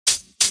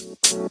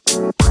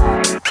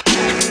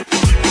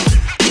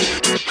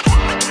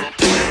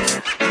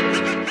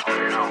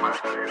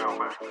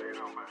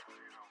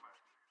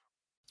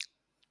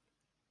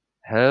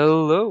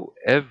Hello,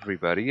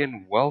 everybody,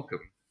 and welcome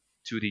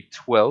to the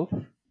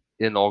 12th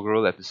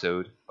inaugural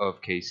episode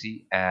of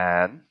Casey.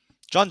 And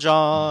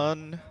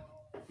JonJon.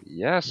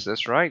 yes,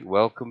 that's right.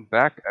 Welcome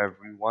back,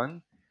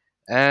 everyone.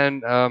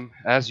 And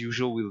as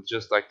usual, we'll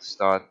just like to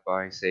start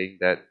by saying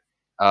that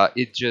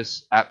it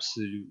just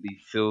absolutely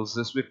fills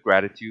us with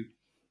gratitude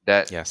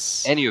that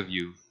Yes. any of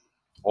you,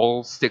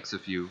 all six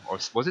of you, or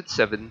was it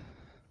seven?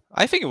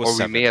 I think it was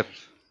Or we may 7. have,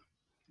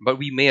 but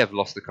we may have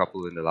lost a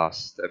couple in the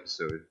last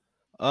episode.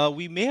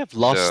 We may have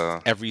lost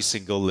So every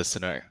single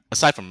listener,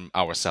 aside from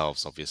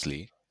ourselves,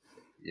 obviously.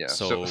 yeah,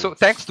 so So,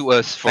 thanks to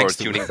us for thanks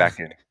to... tuning back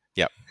in.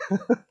 Yep.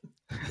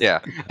 Yeah,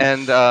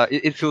 and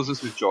it fills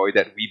us with joy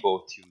that we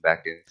both tune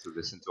back in to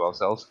listen to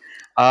ourselves.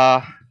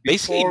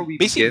 Before we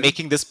Basically, begin,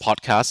 making this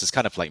podcast is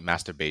kind of like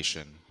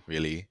masturbation,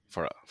 really,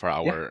 for yeah,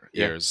 our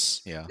yeah,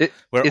 ears. Yeah. it,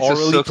 We're it's a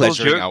orally circle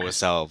pleasuring jerk.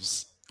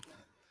 ourselves.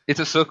 It's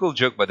a circle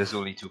jerk, but there's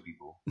only two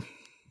people.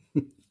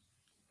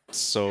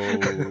 So,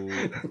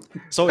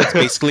 so it's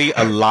basically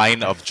a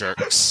line of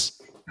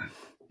jerks.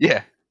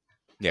 Yeah,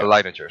 Yeah. a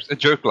line of jerks, a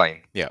jerk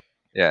line. Yeah.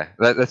 Yeah,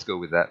 let's go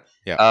with that.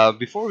 Yeah.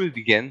 Before we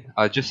begin,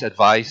 just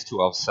advise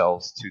to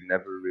ourselves to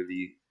never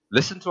really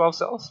listen to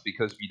ourselves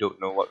because we don't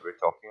know what we're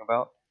talking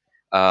about.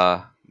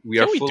 We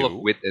Yeah, are we full of do.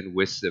 wit and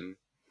wisdom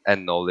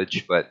and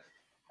knowledge, but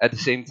at the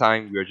same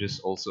time, we're just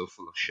also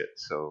full of shit.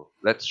 So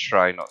let's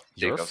try not to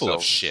You're take full of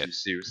ourselves shit. too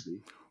seriously.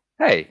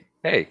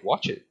 Hey,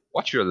 watch it.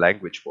 Watch your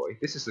language, boy.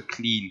 This is a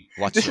clean.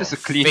 Watch This your is a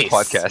clean face.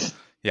 podcast.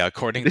 Yeah,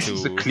 according This to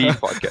is a clean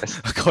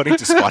podcast. according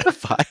to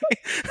Spotify.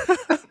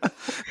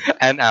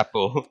 And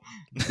Apple.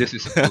 This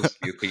is supposed to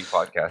be a clean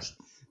podcast.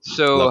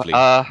 So, Lovely.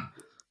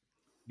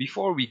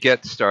 before we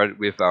get started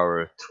with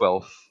our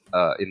 12th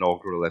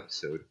inaugural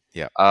episode,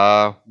 Yeah.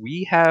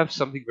 we have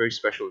something very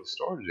special in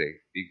store today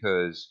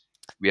because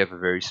we have a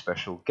very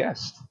special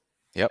guest.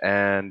 Yep.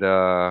 And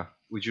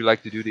would you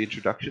like to do the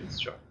introductions,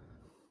 John?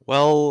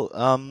 Well,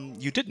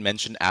 you did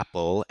mention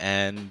Apple,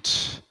 and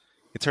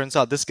it turns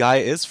out this guy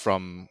is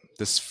from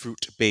this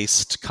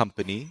fruit-based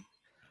company.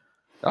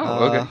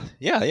 Oh, okay.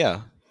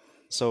 Yeah.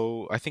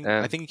 So I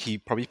And think he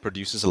probably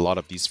produces a lot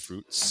of these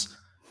fruits.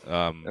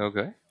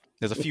 okay.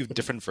 There's a few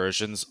different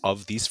versions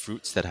of these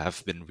fruits that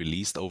have been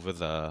released over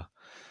the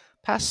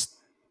past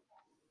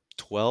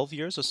 12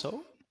 years or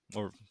so,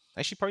 or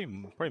actually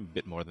probably a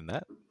bit more than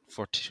that.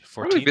 14,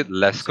 Probably a bit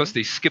less I'd because say.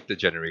 they skipped a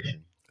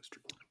generation.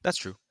 That's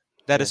true.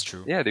 That Yeah. is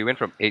true. Yeah, they went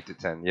from 8 to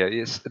 10. Yeah,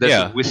 there's a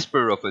Yeah.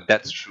 whisper of a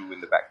that's true in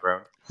the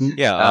background.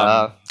 Yeah.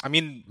 Uh, I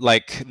mean,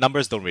 like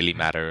numbers don't really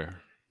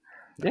matter.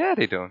 yeah,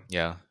 they don't.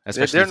 Yeah,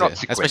 They're not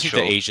especially sequential.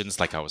 the Asians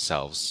like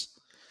ourselves.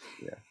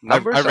 Yeah. I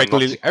Numbers are not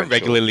regularly I sequential.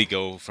 regularly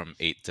go from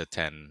 8 to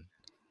 10.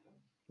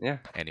 Yeah.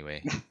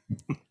 Anyway.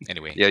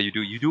 Yeah, you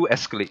do. You do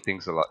escalate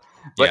things a lot.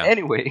 But Yeah.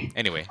 anyway,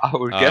 Anyway,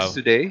 our guest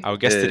today our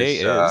guest today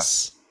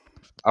is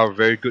our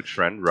very good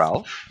friend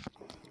Ralph.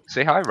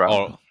 Say hi,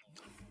 Ralph.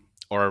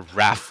 or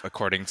Raph,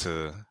 according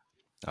to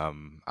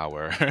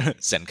our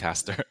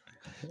Zencaster.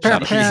 Yeah.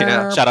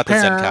 Shout out to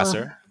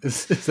Zencaster.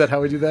 Is that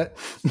how we do that?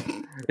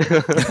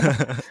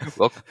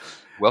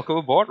 Welcome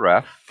aboard,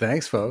 Ralph.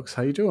 Thanks, folks.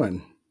 How you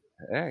doing?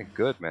 Yeah,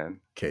 good man.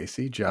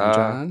 Casey,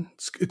 John.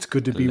 It's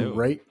good to be Hello.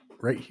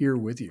 right here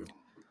with you.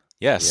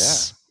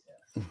 Yes.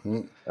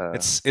 Mhm.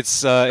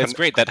 It's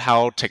great that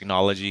how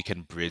technology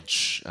can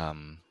bridge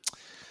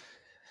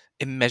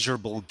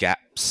immeasurable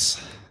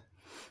gaps,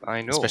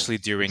 I know. especially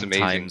It's during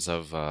amazing. times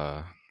of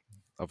a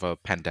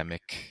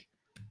pandemic.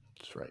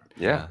 That's right.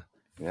 Yeah.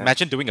 Yeah.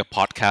 Imagine doing a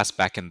podcast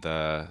back in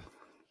the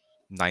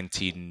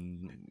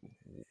 19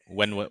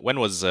 when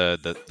was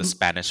the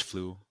Spanish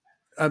flu?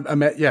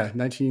 I'm at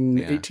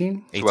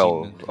 1918.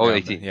 12. Oh, around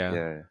 18. there,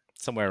 Yeah.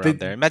 somewhere around They-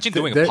 there. Imagine they-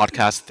 doing a they-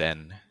 podcast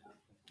then.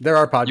 There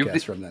are You podcasts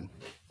did- from then.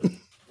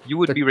 You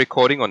would The- be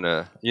recording on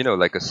a,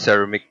 like a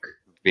ceramic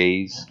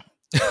vase.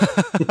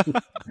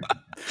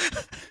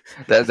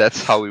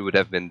 That's how it would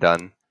have been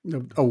done.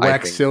 A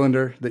wax think.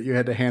 cylinder that you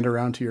had to hand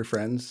around to your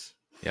friends.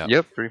 Yeah.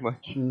 Yep, pretty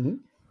much. Mm-hmm.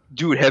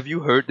 Dude, have you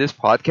heard this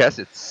podcast?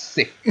 It's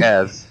sick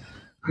as.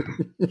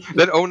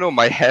 Then, oh no,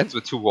 my hands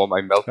were too warm.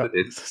 I melted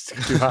it. It's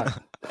too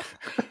hot.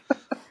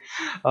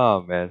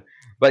 Oh man.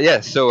 But yeah,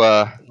 so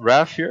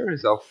Raph here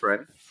is our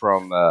friend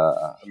from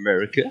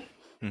America.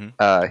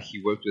 Mhm.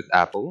 He worked with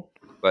Apple,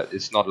 but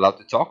is not allowed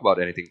to talk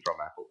about anything from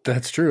Apple.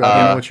 That's true. I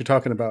don't know what you're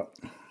talking about.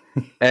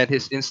 And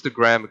his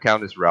Instagram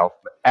account is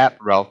at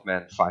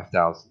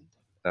RalphMan5000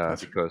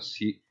 That's- because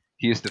he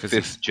is the 'Cause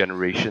fifth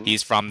generation.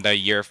 He's from the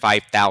year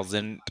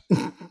 5000.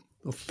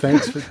 Well,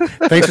 thanks for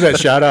that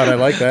shout out. I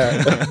like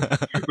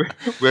that.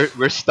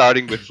 we're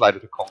starting with Flight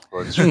of the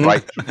Conchords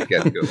right from the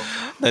get go.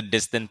 The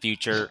distant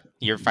future,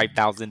 year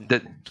 5000.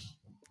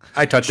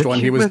 I touched one.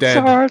 He was Humans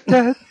dead. are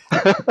dead.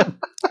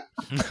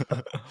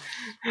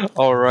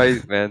 All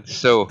right, man.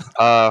 So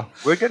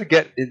we're gonna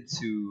get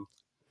into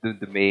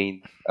the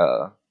main.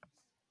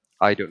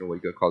 I don't know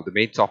what you're gonna call it, the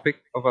main topic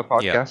of our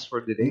podcast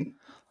for today.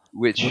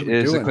 which What are we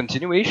is a doing?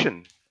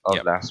 continuation of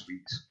Yep. last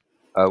week's,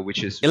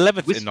 which is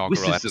 11th WIS-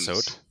 inaugural WIS-isms.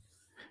 episode.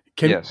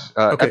 Yes,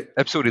 Okay.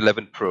 episode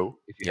 11 Pro.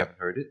 If you Yep. haven't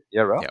heard it,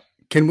 yeah, Ralph.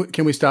 Yep.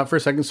 Can we stop for a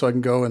second so I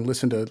can go and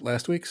listen to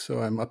last week's so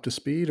I'm up to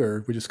speed, or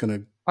are we just going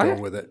to Oh, go yeah.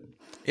 with it?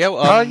 Yeah,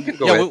 well, You can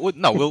go yeah.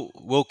 ahead.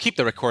 We'll keep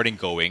the recording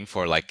going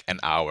for like an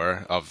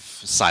hour of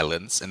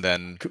silence, and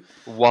then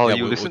While yeah,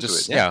 you we'll listen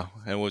just to it.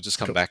 and we'll just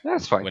come Cool. back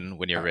That's fine.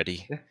 when you're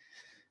ready. Yeah.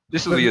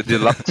 This will be a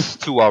deluxe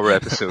 2-hour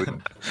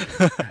episode.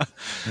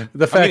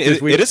 The fact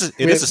is,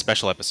 it is a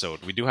special episode.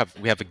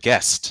 We have a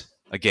guest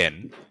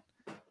again.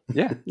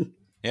 Yeah,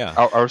 Yeah,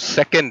 our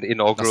second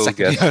inaugural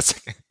guest. yeah,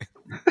 second.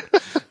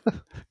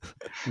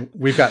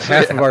 we've got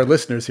half of our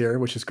listeners here,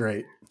 which is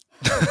great.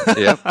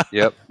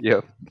 Yep.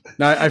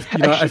 Now,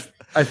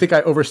 I think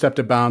I overstepped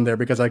a bound there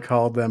because I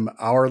called them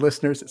our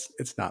listeners.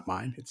 It's not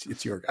mine.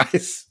 It's your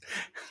guys.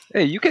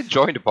 Hey, you can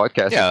join the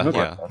podcast. Yeah, if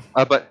you yeah.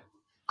 want. But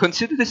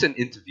consider this an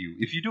interview.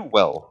 If you do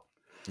well,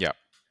 Yeah.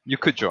 you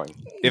could join.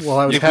 If Well,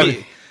 I was if having-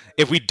 we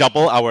if we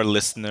double our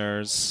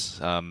listeners,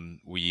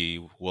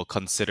 we will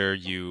consider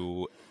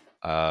you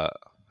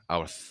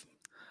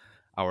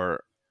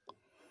our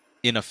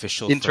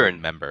unofficial Intern.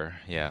 third member.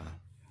 Yeah.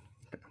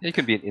 You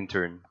can be an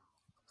intern.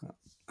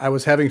 I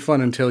was having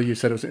fun until you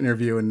said it was an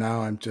interview, and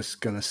now I'm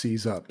just gonna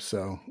seize up.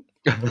 So,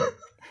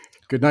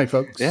 good night,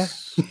 folks. Yeah.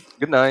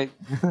 Good night.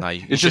 Nah,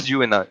 you It's just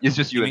you and I. It's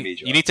just you and me,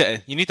 John.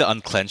 you need to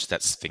unclench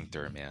that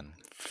sphincter, man.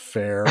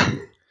 Fair.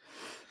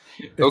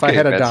 If I Okay,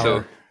 had a Matt,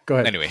 dollar, go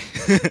ahead. Anyway.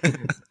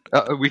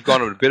 We've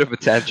gone on a bit of a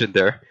tangent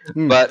there,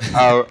 Hmm. but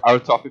our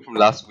topic from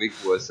last week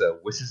was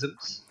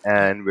WIS-isms,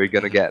 and we're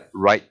gonna get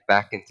right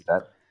back into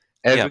that.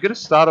 And Yeah. we're gonna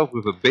start off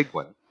with a big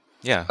one,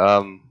 Yeah.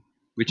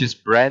 which is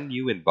brand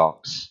new in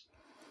box,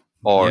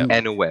 or Yeah.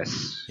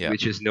 NOS, Yeah.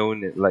 which is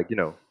known like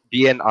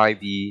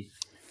BNIB,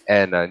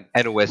 and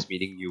NOS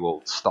meaning new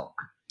old stock.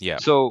 Yeah.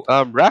 So,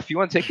 Raph, you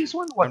want to take this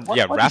one? What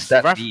yeah, does Raph,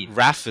 that Raph, mean?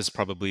 Raph is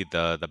probably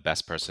the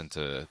best person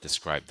to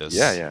describe this.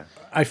 Yeah.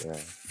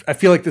 I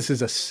feel like this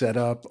is a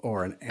setup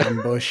or an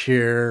ambush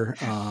here.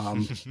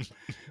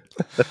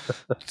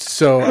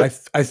 So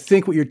I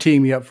think what you're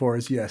teeing me up for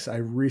is, yes, I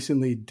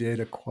recently did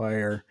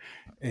acquire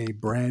a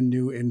brand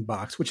new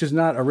inbox, which is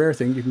not a rare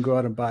thing. You can go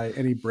out and buy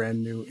any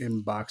brand new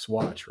inbox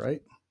watch,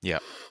 right? Yeah.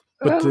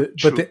 But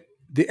True.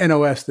 the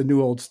NOS, the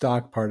new old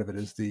stock part of it,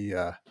 is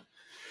the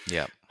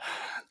Yeah.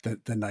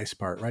 the nice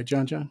part, right,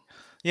 JonJon?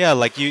 Yeah,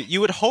 like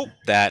you would hope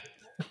that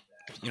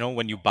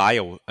when you buy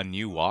a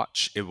new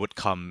watch, it would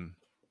come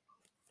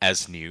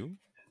as new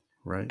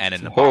Right. and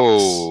in a box.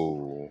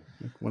 Oh.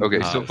 One of Okay,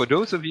 those- so for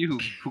those of you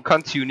who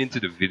can't tune into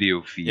the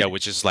video feed, Yeah,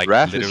 which is like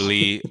Raph is-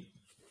 literally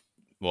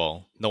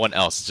well, no one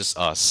else, just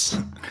us.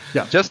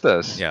 just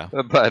us. Yeah.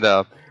 But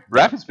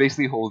Raph is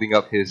basically holding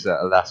up his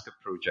Alaska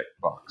Project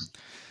box.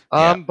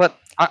 Yeah. But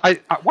I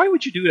why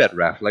would you do that,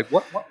 Raph? Like,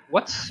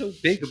 what's so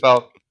big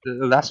about the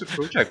Alaska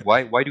Project?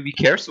 Why do we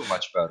care so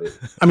much about it?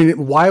 I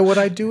mean, why would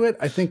I do it?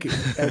 I think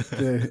at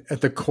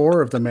the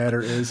core of the matter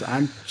is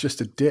I'm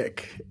just a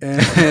dick,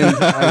 and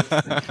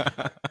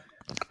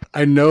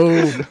I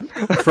know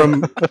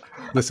from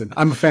listen.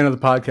 I'm a fan of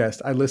the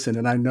podcast. I listen,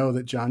 and I know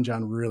that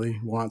JonJon really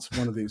wants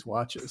one of these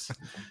watches,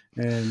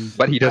 and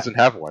But he doesn't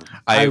have one.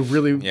 I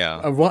really yeah.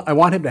 I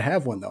want him to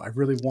have one though. I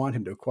really want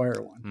him to acquire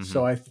one. Mhm.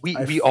 So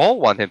We all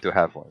want him to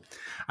have one.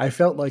 I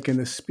felt like in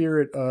the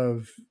spirit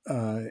of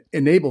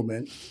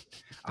enablement,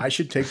 I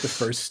should take the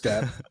first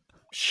step,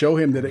 show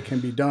him that it can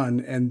be done,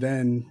 and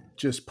then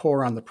just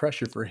pour on the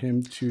pressure for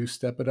him to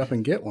step it up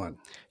and get one.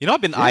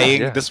 I've been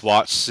eyeing yeah. this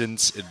watch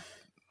since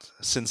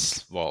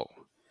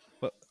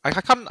I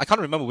can't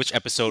remember which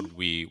episode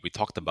we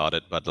talked about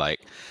it, but like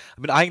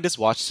I've been eyeing this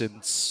watch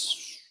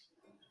since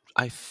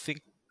I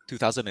think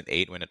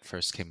 2008 when it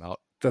first came out.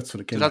 That's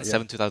what it came out.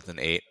 2007,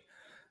 2008.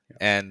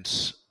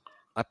 And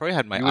I probably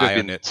had my You would eye have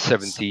on been it.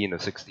 17 or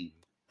 16.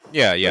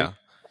 Yeah. right? Yeah,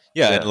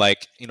 Yeah. and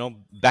like,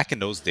 back in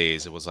those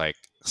days it was like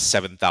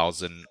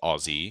 7,000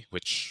 Aussie,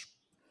 which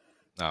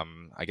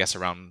I guess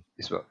around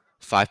It's about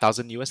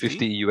 5,000 USD.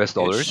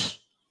 $50.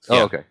 Yeah.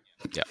 Oh, okay.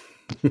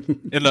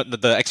 And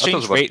the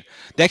exchange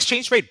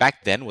about- rate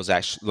back then was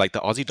actually like the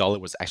Aussie dollar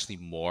was actually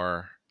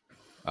more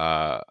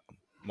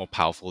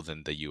powerful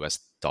than the US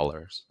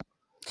dollars.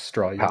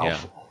 Straw. Yeah.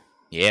 Powerful.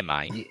 Yeah,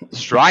 mate.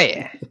 Try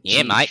it.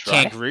 Yeah, mate.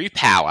 Try it. Kangaroo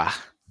power.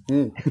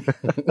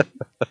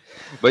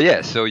 But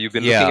yeah, so you've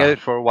been Yeah. looking at it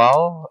for a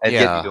while, and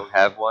yet Yeah. you don't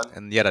have one.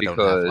 And yet I don't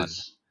have one.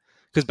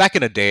 Because back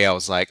in the day, I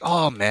was like,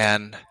 "Oh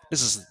man,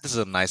 this is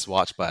a nice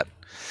watch, but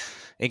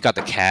ain't got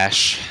the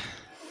cash."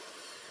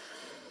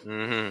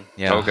 Mhm.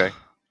 Yeah. Okay.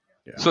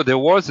 Yeah. So there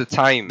was a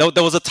time.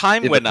 There was a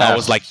time In the when I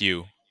was past. like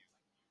you,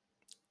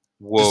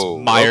 Whoa.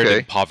 just mired in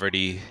Okay.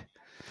 poverty.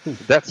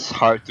 That's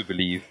hard to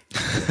believe.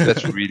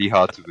 That's really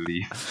hard to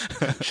believe.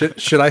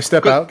 Should I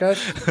step out, guys?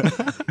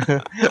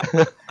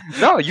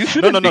 No, you No,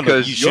 shouldn't no.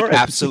 because You you're should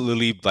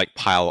absolutely like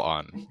pile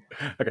on.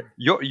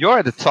 you're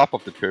at the top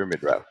of the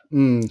pyramid, Ralph. I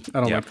don't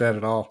Yeah. like that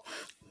at all.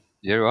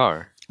 You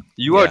are.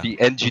 You are Yeah.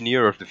 the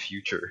engineer of the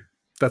future.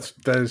 That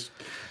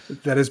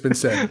has been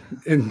said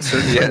in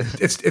certain Yes.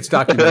 it's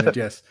documented.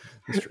 Yes.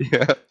 That's true.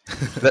 Yeah,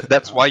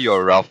 that's why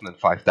you're Ralphman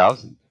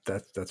 5000.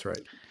 That's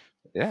right.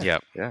 Yeah, Yeah.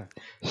 yeah.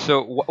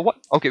 So what?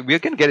 Okay, we're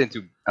gonna get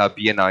into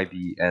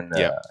BNIB and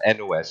Yeah.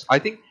 NOS. I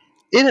think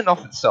in and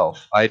of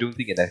itself, I don't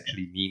think it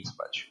actually means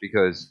much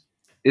because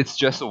it's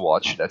just a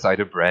watch that's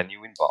either brand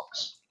new in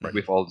box Right.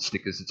 with all the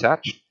stickers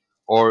attached,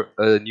 or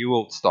a new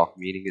old stock,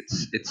 meaning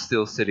it's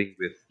still sitting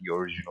with the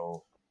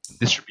original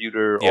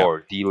distributor Yeah.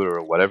 or dealer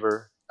or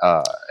whatever.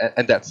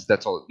 And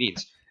that's all it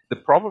means. The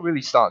problem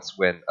really starts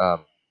when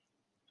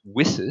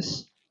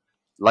WISs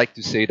like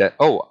to say that,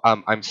 oh,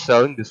 I'm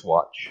selling this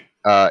watch.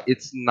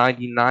 It's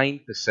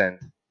 99%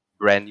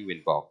 brand new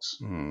in box.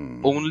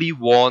 Mm. Only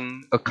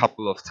worn a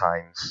couple of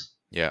times,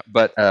 Yeah.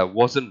 but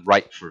wasn't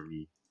right for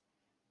me.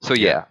 So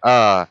Yeah.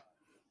 yeah,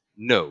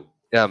 no,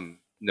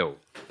 no,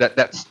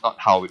 that's not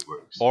how it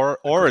works. Or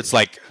Agreed. it's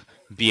like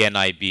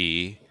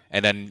BNIB,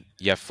 and then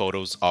you have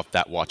photos of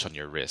that watch on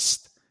your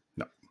wrist,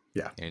 No.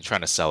 Yeah. and you're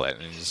trying to sell it,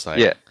 and you're just like,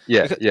 Yeah,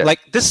 yeah, because, yeah. like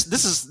this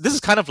is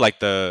kind of like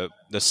the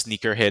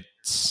sneaker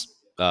hits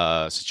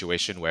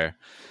situation where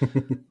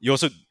you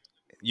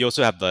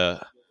also have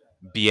the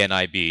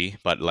BNIB,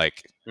 but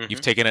like you've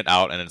Hmm. taken it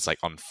out and it's like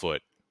on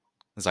foot.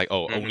 It's like,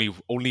 oh, Hmm.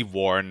 only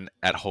worn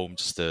at home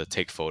just to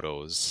take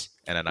photos,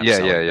 and then I'm Yeah, yeah,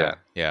 selling yeah, that.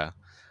 Yeah.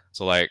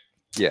 So like,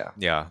 yeah.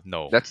 yeah,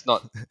 no, That's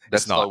not it's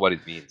that's not. not what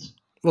it means.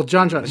 Well,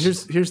 John,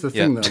 here's the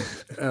Yeah. thing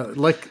though.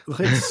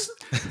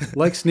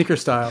 Like sneaker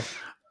style,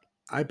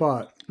 I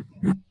bought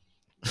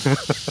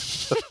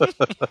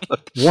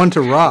one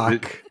to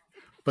rock,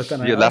 but then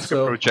The I Alaska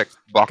also Project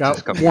box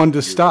is got coming. one to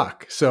you.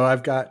 stock. So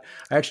I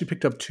actually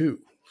picked up two.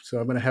 So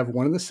I'm going to have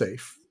one in the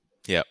safe,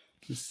 Yeah.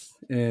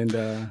 and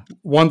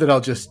one that I'll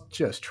just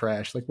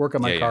trash, like work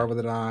on my Yeah, car yeah. with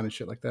it on and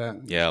shit like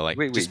that. Yeah, like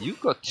Wait, just you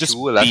got just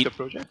two Alaska beat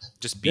Projects?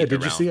 just Yeah, beat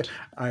did you see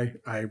around.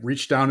 it? I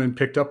reached down and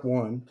picked up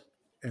one,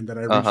 and then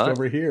I reached Uh-huh.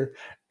 over here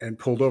and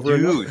pulled over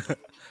another. Dude,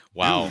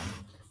 Wow.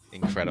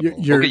 dude. Incredible.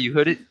 You're Okay, you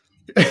heard it.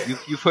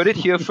 You've heard it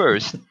here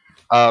first.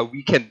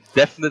 We can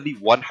definitely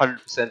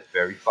 100%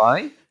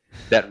 verify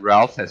that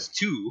Ralph has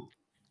two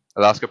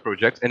Alaska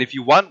projects, and if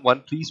you want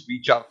one, please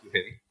reach out to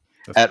him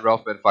at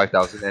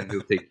Ralphman5000, and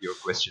he'll take your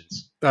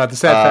questions. the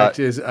sad Uh, fact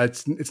is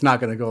it's not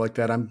going to go like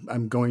that.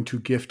 I'm going to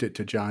gift it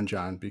to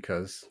JonJon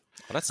because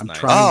Oh, that's I'm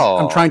nice.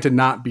 I'm Oh. trying to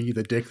not be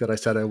the dick that I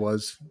said I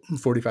was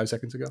 45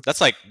 seconds ago. That's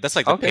like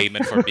the Okay.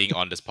 payment for being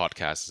on this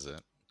podcast, is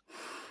it?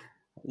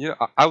 Yeah,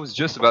 I was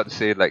just about to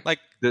say Like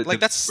the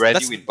that's brand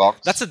new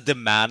inbox. that's a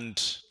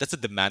demand. That's a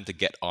demand to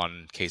get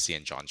on Casey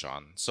and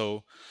JonJon.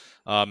 So,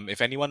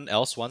 if anyone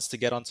else wants to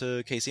get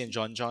onto Casey and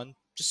JonJon,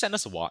 just send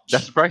us a watch.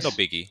 That's the price. No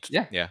biggie.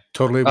 Yeah. Yeah.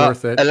 Totally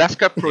worth it.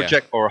 Alaska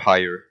project or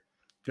higher.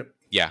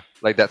 Yeah.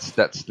 Like that's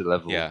the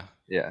level. Yeah.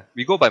 Yeah.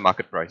 We go by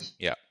market price.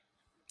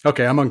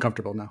 Okay, I'm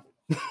uncomfortable now.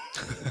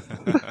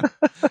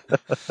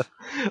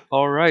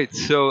 All right.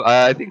 So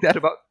I think that's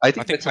I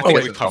think that's we something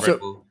that's covered.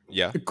 uncomfortable.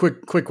 Yeah. A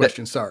quick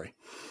question. Sorry.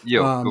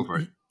 Yo, go for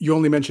it. You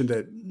only mentioned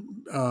that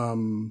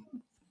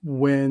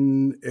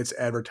when it's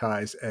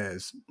advertised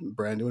as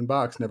brand new in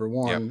box, never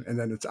worn, and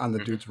then it's on the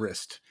Mhm. dude's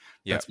wrist.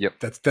 Yep. Yep.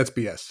 That's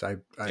BS.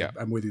 Yeah.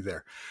 I'm with you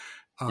there.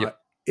 Yep.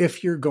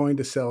 If you're going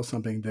to sell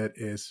something that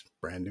is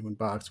brand new in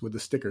box with the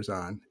stickers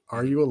on,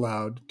 are you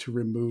allowed to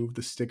remove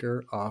the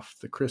sticker off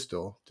the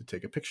crystal to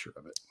take a picture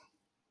of it?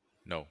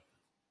 No.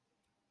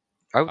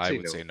 I would I say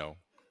would no. say no.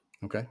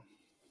 Okay.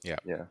 Yeah.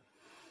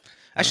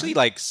 Actually,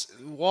 like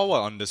while we're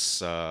on this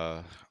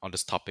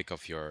topic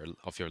of your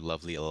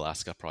lovely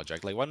Alaska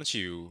project, like why don't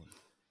you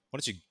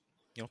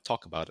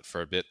talk about it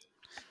for a bit?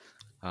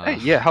 Hey,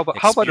 yeah. How about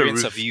a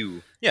Experience of-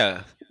 review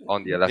Yeah,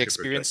 on the the Alaska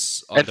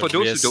experience And on the for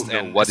those who wrist, don't know,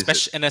 and what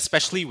is it? and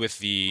especially with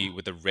the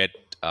red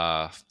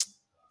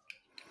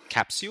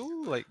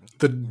capsule, like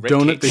The red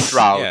donut, cake?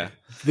 Shroud. Yeah,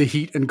 the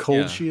heat and cold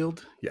Yeah.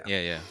 shield. Yeah.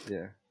 yeah.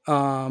 Yeah.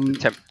 Um,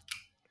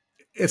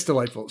 it's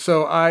delightful.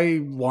 So I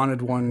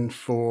wanted one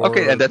for.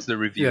 Okay, and that's the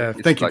review. Yeah.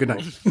 It's Thank you. Good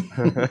delightful.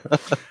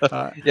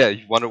 night. Yeah,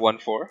 you wanted one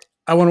for?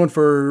 I wanted one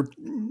for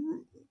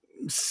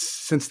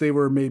since they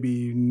were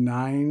maybe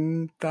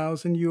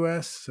 9,000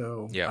 US.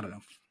 So Yeah. I don't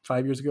know,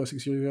 5 years ago,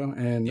 6 years ago,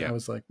 and Yeah. I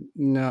was like,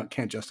 no,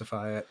 can't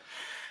justify it.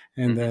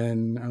 And Mhm.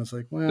 then I was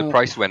like, well, The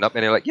price went up,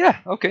 and they're like,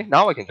 yeah, okay,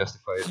 now I can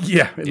justify it.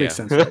 yeah, it makes Yeah.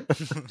 sense. Right?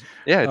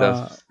 Yeah, it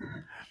does.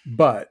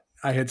 But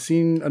I had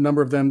seen a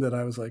number of them that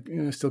I was like,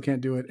 I still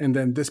can't do it. And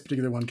then this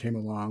particular one came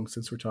along,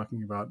 since we're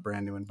talking about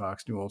brand new in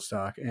box, new old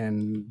stock.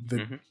 And the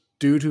Mhm.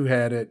 dude who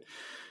had it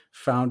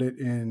found it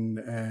in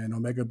an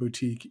Omega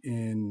boutique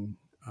in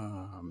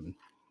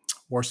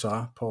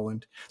Warsaw,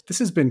 Poland. This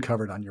has been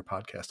covered on your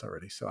podcast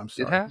already, so I'm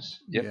sorry. It has?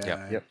 Yep.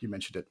 Yeah, Yep. you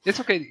mentioned it. It's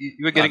okay.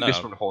 You were getting no, this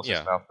from the horse's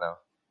yeah. mouth now.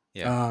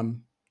 Yeah.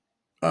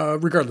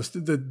 Regardless,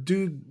 the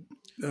dude,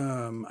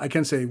 I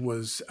can say,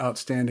 was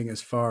outstanding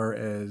as far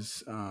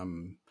as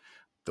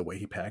the way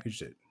he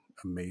packaged it.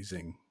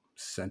 Amazing.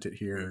 Sent it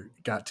here.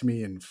 Got to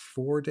me in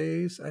 4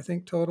 days, I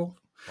think, total.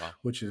 Wow.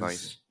 Which is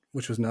Nice.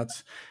 which was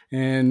nuts,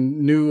 and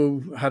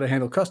knew how to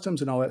handle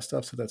customs and all that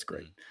stuff. So that's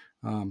great.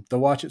 The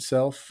watch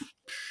itself,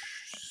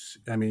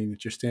 I mean,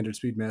 it's your standard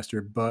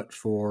Speedmaster, but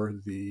for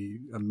the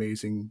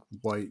amazing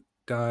white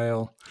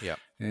dial, Yeah.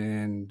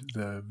 and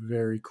the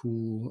very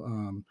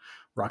cool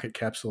rocket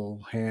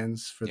capsule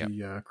hands for Yep.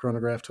 the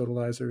chronograph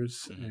totalizers,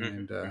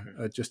 Mhm.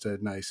 and just a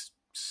nice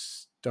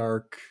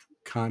stark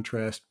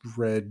contrast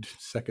red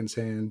seconds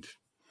hand.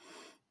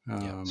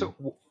 So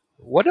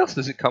what else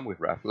does it come with,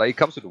 Raph? Like it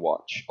comes with the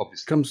watch,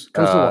 obviously. Comes with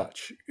the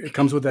watch. It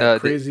comes with that Uh, the,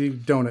 crazy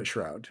donut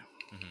shroud.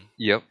 Mhm.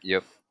 yep.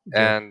 That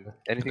And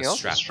anything the else?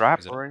 A strap, strap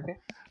isn't or it? anything?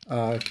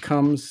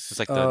 Comes It's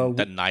like with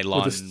that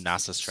nylon a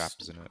NASA strap,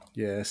 isn't it?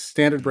 yeah,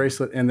 standard Mhm.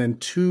 bracelet, and then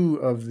two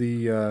of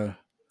the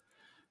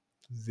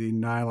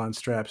nylon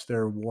straps.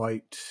 They're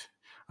white.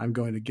 I'm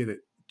going to get it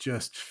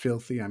just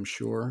filthy, I'm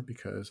sure,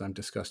 because I'm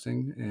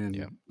disgusting, and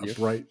Yeah. a Yep.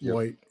 bright Yep.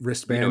 white We know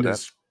wristband that.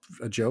 is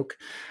a joke.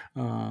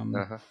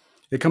 Uh-huh.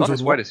 It comes Not with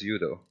as white as you,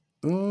 though.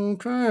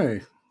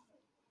 Okay.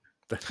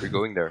 We're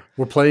going there.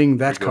 We're playing We're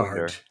that going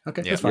card. there.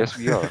 Okay, Yeah. that's fine. Yes,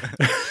 we are.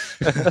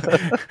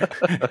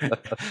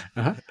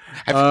 uh-huh.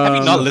 Have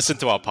you not listened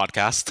to our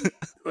podcast?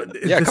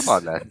 Yeah, come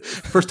on, man.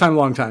 First time,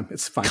 long time.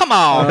 It's fine. Come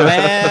on,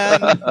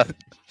 man.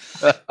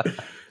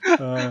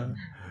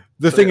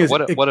 The So thing yeah, is,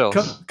 what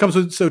else? comes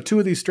with two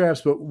of these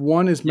straps, but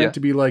one is meant Yeah. to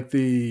be like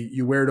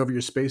you wear it over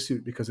your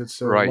spacesuit because it's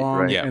so Right, long,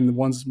 right. Yeah. and the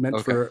one's meant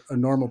Okay. for a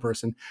normal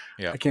person.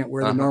 Yeah. I can't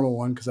wear the Uh-huh. normal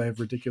one because I have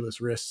ridiculous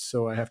wrists,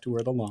 so I have to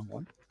wear the long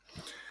one.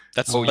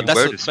 That's Oh, but you that's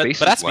wear a- the but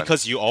spacesuit that's one.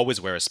 because you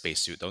always wear a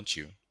spacesuit, don't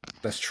you?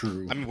 That's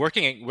true. I mean,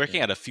 working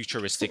at a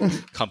futuristic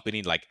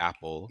company like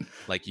Apple,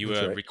 like you That's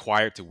are right.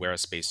 required to wear a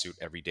spacesuit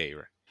every day,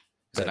 right?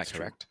 Isn't That's that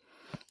true. correct?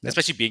 Yep.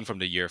 Especially being from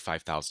the year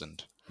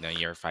 5000. The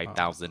year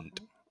 5000.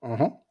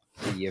 Uh-huh.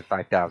 The year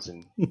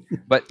 5000.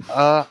 But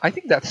I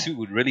think that suit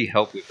would really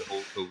help with the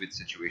whole COVID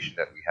situation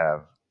that we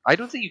have. I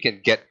don't think you can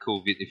get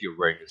COVID if you're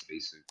wearing a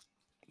spacesuit.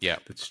 Yeah.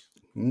 That's.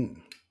 I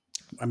mean,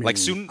 Like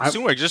soon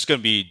we're just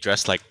gonna be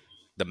dressed like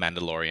the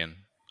Mandalorian.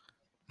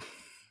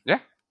 Yeah.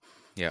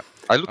 Yeah.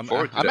 I look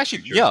forward to I'm that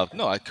actually future.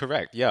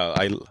 correct. Yeah,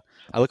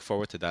 I look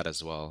forward to that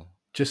as well.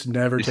 just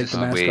never This take is the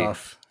the mask way.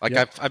 off. Like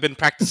Yep. I've been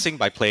practicing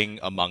by playing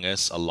Among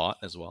Us a lot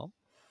as well.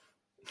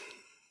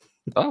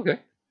 Oh, okay.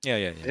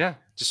 Yeah.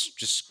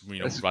 Just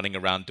That's- running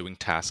around doing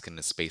tasks in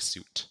a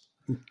spacesuit.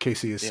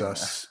 Casey is Yeah.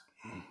 sus.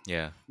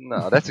 Yeah.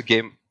 No, that's a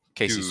game.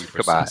 Casey's Dude,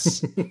 super come on. sus.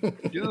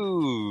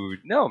 Dude,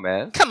 no,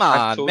 man. Come I'm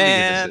on, totally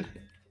man. innocent.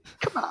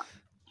 Come on.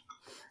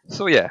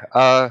 So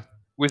yeah,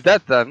 with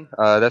that done,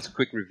 that's a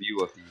quick review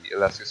of the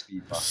Alaska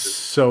Speedmaster.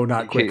 So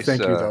not In quick. case,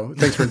 Thank you, though.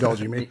 Thanks for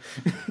indulging me.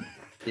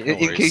 In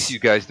worries. case you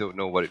guys don't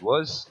know what it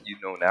was, you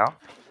know now.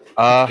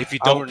 If you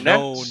our don't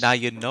know, next- now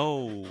you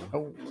know.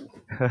 Oh.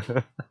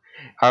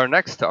 Our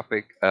next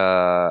topic,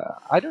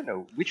 I don't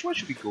know, which one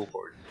should we go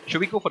for?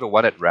 Should we go for the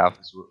one that Ralph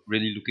is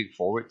really looking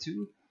forward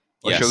to,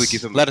 or shall we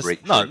give him a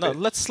break? No, for a no.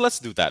 bit? Let's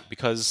do that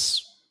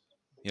because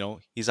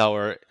he's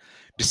our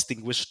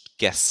distinguished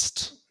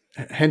guest.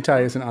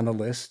 Hentai isn't on the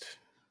list.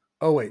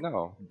 Oh wait,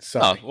 No,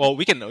 sorry. Well,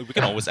 we can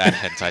always add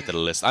hentai to the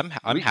list. I'm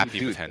We- happy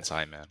dude. with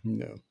hentai, man.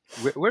 No.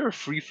 we're a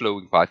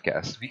free-flowing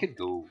podcast. We can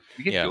go.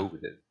 We can Yeah. go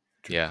with it.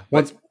 Yeah.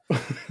 Once.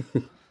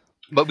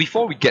 But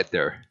before we get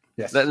there,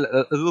 Yes. a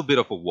little bit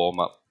of a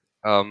warm-up.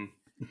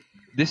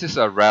 This is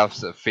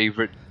Ralph's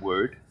favorite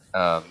word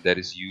that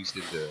is used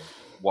in the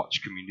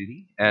watch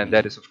community, and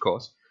that is, of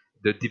course,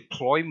 the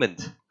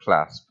deployment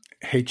clasp.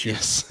 Hate you.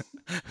 Yes.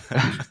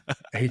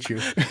 Hate you.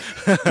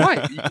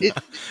 Why?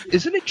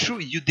 Isn't it true?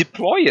 You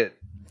deploy it.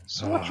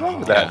 So what's wrong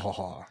with that?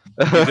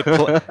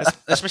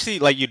 Especially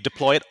like you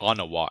deploy it on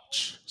a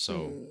watch.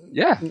 So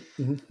Yeah.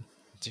 Mhm.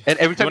 And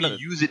every time wanna-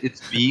 you use it,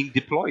 it's being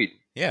deployed.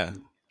 yeah.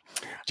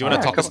 Do you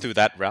want to talk us through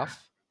that, Ralph?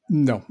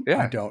 No,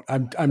 Yeah. I don't.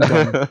 I'm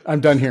done. I'm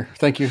done here.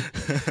 Thank you.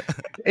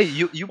 Hey,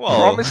 you Whoa.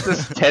 promised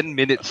us 10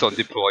 minutes on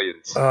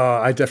deployance.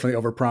 I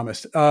definitely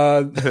overpromised.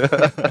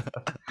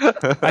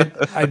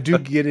 I do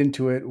get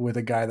into it with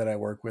a guy that I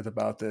work with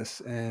about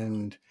this,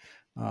 and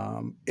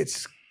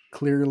it's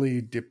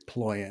clearly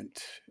deployant.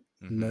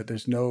 No,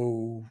 there's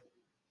no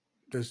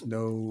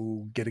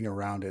getting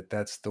around it.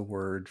 That's the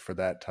word for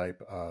that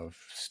type of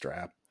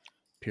strap.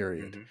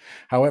 Period. Mhm.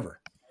 However,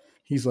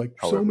 he's like,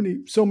 However.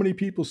 so many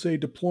people say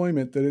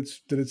deployment that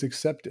it's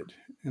accepted,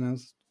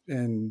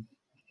 and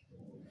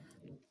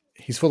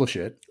he's full of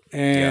shit.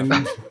 And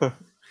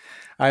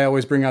I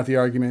always bring out the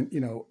argument,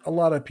 a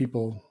lot of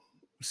people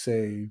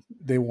say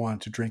they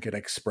want to drink an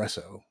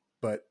espresso,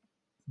 but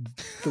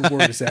the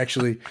word is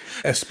actually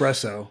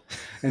espresso.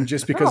 And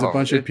just because a No,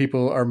 bunch of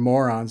people are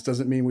morons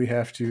doesn't mean we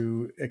have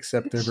to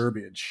accept their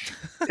verbiage.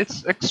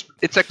 It's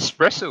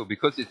espresso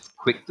because it's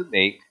quick to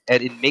make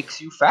and it makes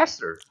you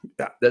faster.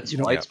 Yeah, That's you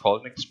know why what? it's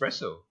called an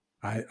espresso.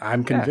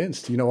 I'm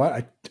convinced. You know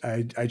what?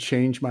 I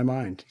changed my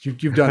mind.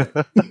 You've done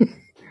it.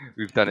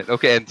 We've done it.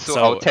 Okay, and so,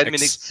 So our 10-minute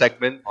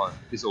segment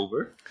is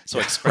over. So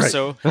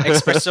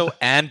espresso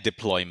and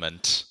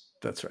deployment.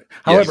 That's right.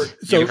 However,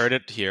 Yes, you heard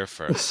it here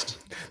first.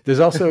 there's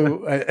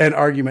also an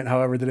argument,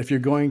 however, that if you're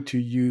going to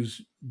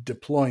use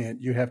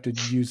deployant, you have to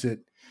use it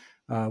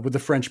with the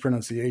French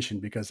pronunciation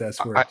because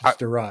that's where it's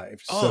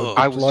derived. Oh.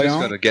 I was just deployant-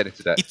 going to get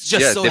into that. It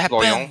just so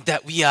deployant. happened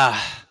that we are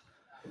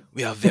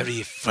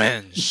very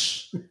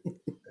French.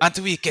 Aren't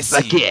we,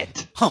 Cassie?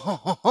 Baguette.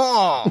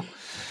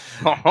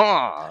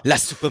 La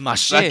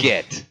supermarché.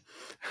 Baguette.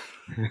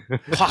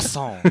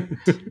 Croissant.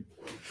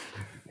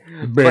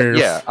 But Bears.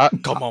 yeah,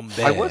 Camembert.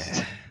 I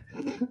was.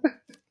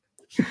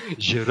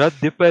 Gerard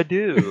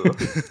Depardieu.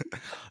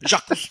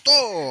 Jacques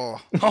Cousteau.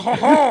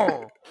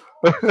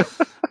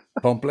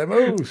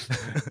 Pamplemousse.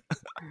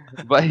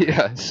 But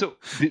yeah, so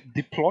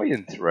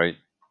deployant, right?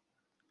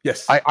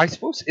 Yes. I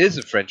suppose is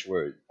a French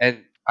word,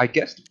 and I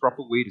guess the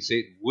proper way to say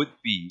it would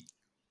be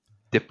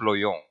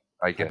déployant,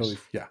 I guess.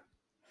 believe. Yeah.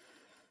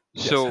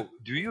 So,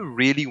 do you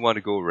really want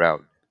to go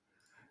around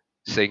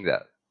saying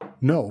that?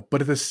 No,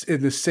 but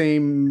in the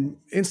same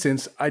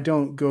instance, I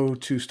don't go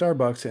to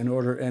Starbucks and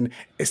order an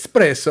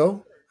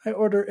espresso. I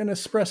order an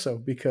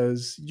espresso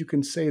because you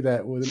can say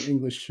that with an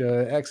English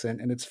accent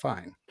and it's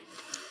fine.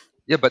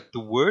 Yeah, but the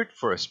word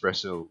for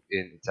espresso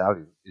in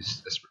Italian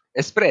is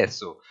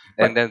espresso,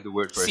 and Right. then the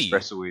word for Si.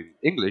 espresso in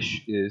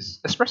English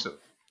is espresso.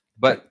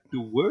 But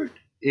the word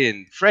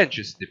in French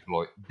is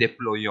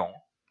déployant,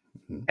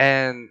 Mhm.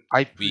 and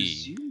I Oui.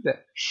 presume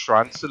that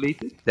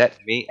translated, that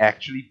may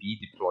actually be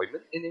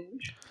deployment in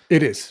English.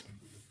 It is.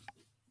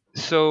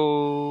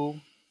 So,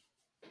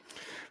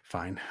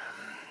 Fine.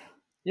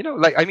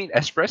 like, I mean,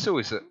 espresso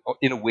is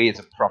in a way, it's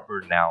a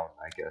proper noun,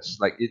 I guess.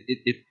 Like,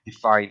 it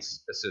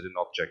defines a certain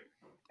object.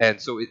 And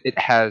so it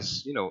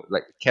has,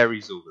 like, it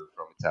carries over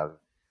from Italian.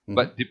 Mhm.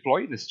 But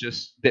deployant is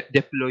just,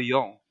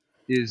 déployant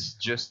is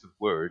just the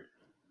word.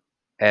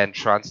 And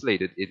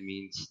translated, it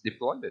means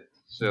deployment.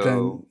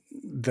 So,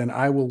 Then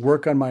I will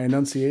work on my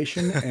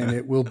enunciation and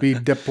it will be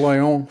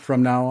déployant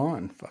from now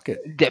on. Fuck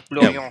it.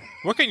 déployant.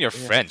 Work on your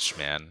French,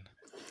 man.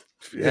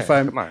 Yeah,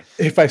 Come on.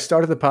 If I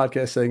started the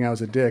podcast saying I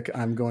was a dick,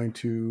 I'm going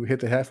to hit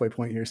the halfway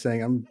point here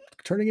saying I'm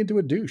turning into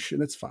a douche,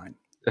 and it's fine.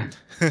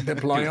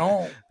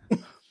 Déployant.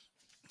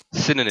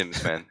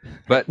 Synonyms, man.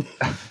 But,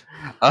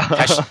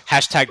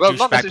 Hashtag well,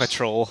 not douchebag necess-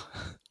 patrol.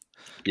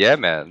 yeah,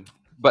 man.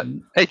 But,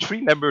 hey,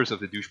 3 members of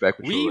the douchebag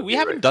patrol. We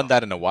haven't done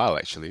that in a while,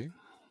 actually.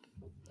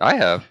 I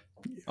have.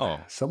 Oh,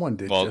 Someone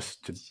did well,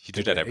 just you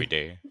do that every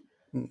day.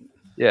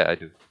 Yeah, I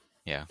do.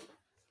 Yeah.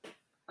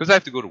 Because I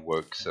have to go to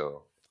work,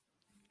 so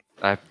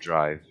I have to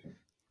drive.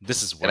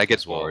 This is work And I get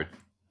as well. bored.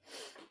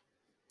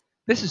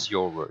 This is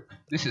your work.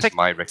 This is Tec-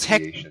 my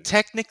recreation.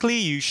 Technically,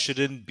 you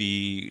shouldn't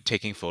be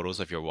taking photos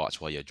of your watch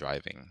while you're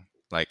driving.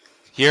 Like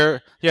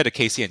here at the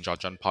Casey and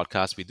JonJon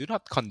podcast, we do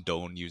not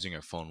condone using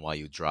your phone while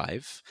you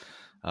drive.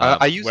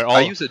 I use a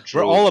We're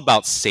drone. all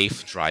about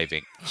safe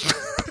driving.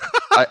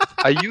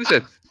 I use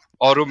an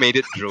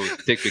automated drone to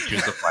take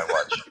pictures of my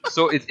watch,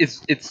 so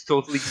it's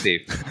totally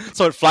safe.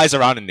 So it flies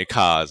around in your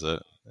car, and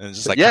it's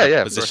just like Yeah, kind of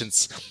yeah,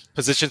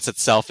 positions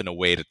itself in a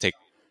way to take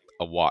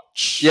a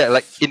watch. Yeah,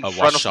 like in a front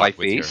watch of shot my with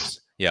face. yours.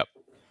 Yep.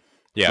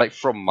 Yeah. Like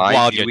from my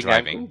While you're viewing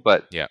driving. angle,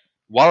 but Yeah.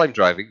 while I'm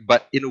driving,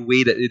 but in a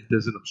way that it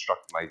doesn't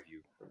obstruct my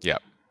view. Yeah.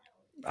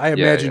 I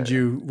imagined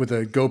you with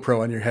a GoPro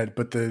on your head,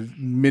 but the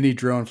mini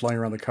drone flying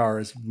around the car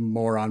is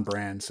more on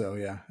brand. So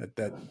yeah,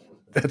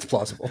 that's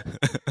plausible.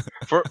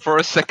 For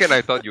a second,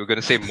 I thought you were going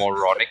to say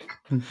moronic.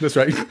 That's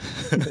right.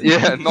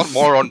 Yeah, not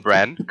more on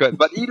brand.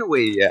 But either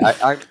way, yeah,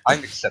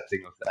 I'm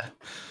accepting of that.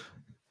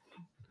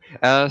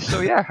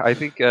 So yeah, I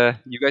think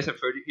you guys have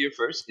heard it here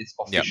first. It's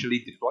officially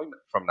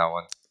deployment from now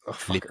on. Oh,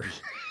 fucker.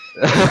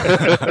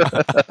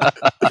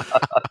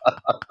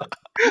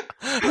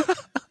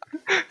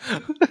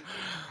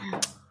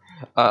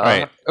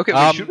 Right.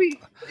 Okay. Should we?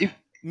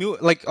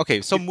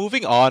 So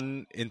moving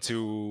on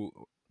into,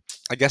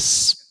 I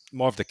guess,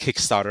 more of the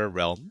Kickstarter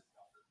realm.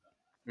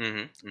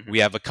 We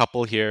have a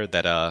couple here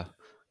that are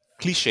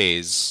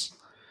cliches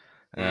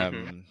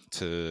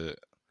to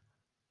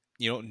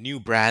new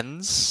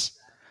brands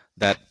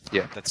that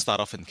start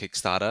off in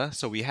Kickstarter.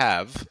 So we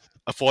have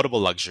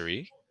affordable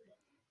luxury,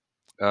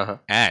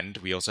 and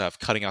we also have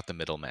cutting out the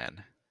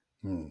middleman.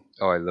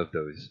 Oh, I love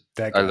those.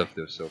 That guy. I love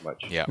those so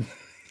much. Yeah.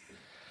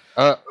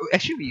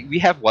 Actually, we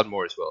have one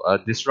more as well.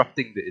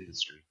 Disrupting the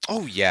industry.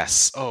 Oh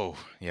yes. Oh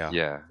yeah.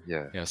 Yeah.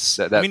 Yes.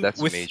 That's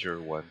a major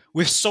one.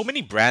 With so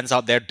many brands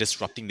out there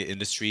disrupting the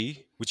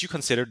industry, would you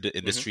consider the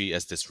industry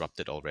as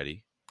disrupted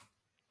already?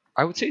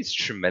 I would say it's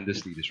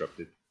tremendously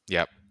disrupted.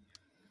 Yep.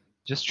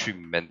 Just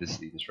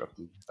tremendously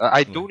disrupted.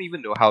 I don't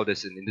even know how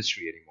there's an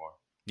industry anymore.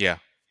 Yeah.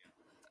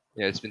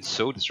 Yeah, it's been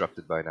so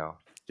disrupted by now.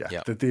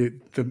 Yeah.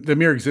 The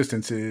mere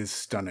existence is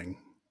stunning.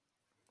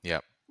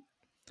 Yep.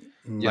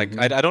 Like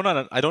I don't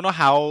know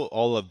how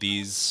all of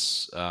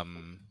these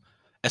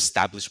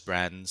established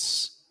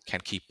brands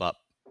can keep up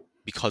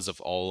because of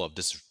all of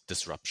this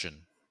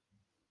disruption.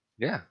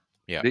 Yeah.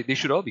 Yeah. They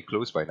should all be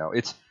closed by now.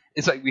 It's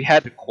like we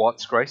had the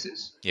Quartz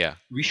crisis. Yeah.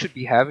 We should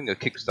be having a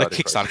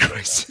Kickstarter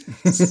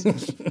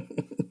crisis.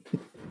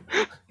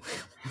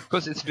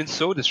 Because it's been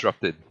so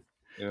disrupted.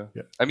 Yeah.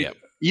 I mean, Yep.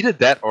 either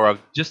that or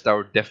just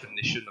our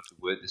definition of the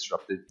word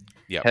disrupted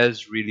Yep.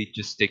 has really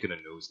just taken a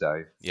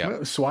nosedive.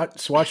 Yeah.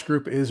 Swatch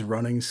Group is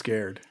running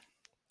scared.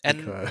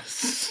 And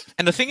Because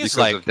the thing is, Because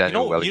like, of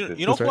Daniel you Wellington.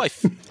 know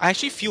That's who right. I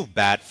actually feel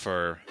bad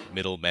for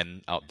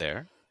middlemen out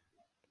there.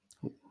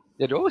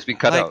 Yeah, they've always been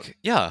cut out.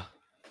 Yeah.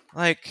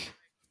 Like,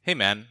 hey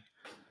man,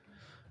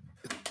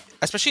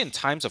 especially in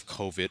times of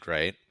COVID,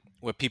 right?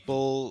 Where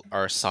people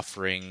are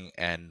suffering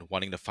and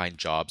wanting to find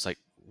jobs, like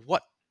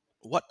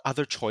what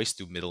other choice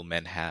do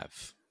middlemen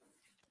have?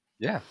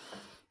 Yeah.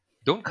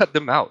 Don't cut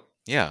them out.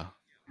 Yeah.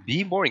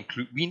 Be more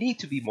We need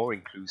to be more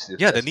inclusive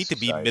Yeah, there as a need to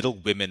be society. middle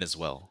women as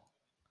well.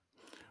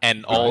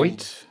 And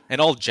Right.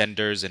 all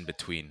genders in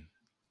between.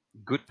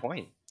 Good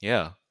point.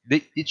 Yeah.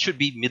 It should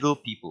be middle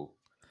people.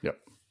 Yep.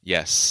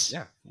 Yes.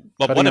 Yeah.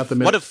 But Cutting out the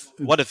middle.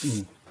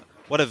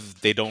 what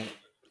if they don't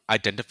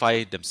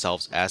identify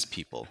themselves as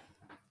people?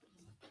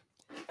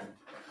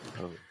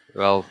 Oh,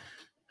 well,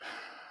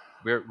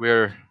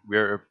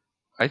 we're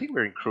I think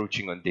we're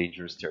encroaching on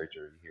dangerous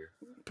territory here.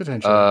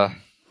 Potentially. Uh,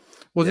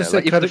 We'll yeah, just say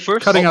like if the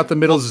first cutting out the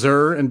middle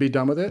zer and be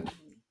done with it.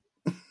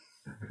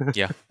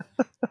 Yeah.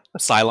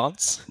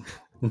 Silence.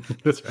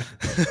 That's right.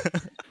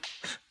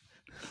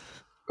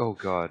 Oh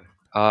God.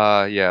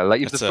 Yeah,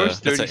 like if the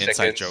first That's 30 an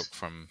inside seconds. joke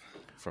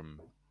from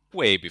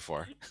way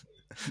before.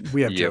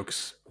 We have Yep.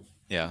 jokes.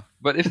 Yeah.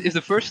 But if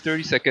the first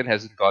 30 second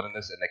hasn't gotten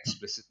us an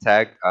explicit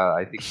tag,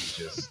 I think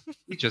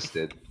we just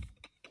did.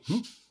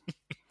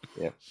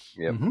 Yep.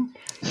 Yep. Mm-hmm.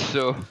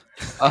 So,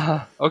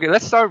 okay,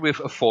 let's start with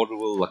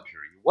affordable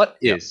luxury. What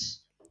Yep. is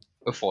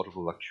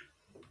affordable luxury?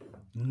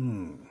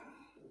 Hmm.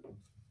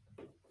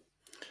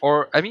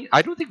 Or I mean,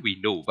 I don't think we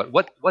know, but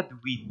what do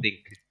we think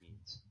it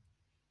means?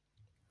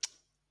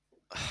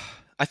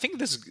 I think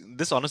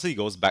this honestly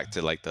goes back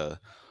to like the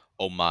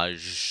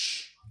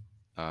homage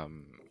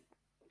um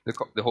The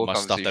whole homage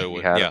stuff conversation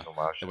we had on that we're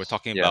homages.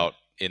 talking Yeah. about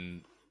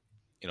in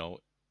you know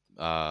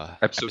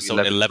Episode episode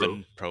 11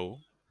 11 Pro.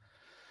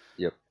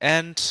 Yep.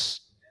 And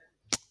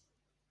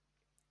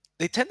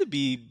they tend to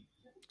be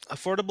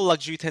affordable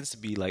luxury tends to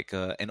be like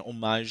an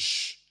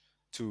homage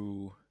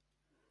to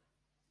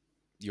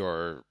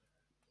your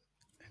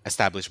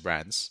established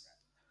brands.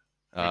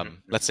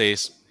 Let's say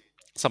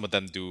some of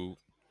them do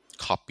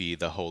copy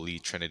the Holy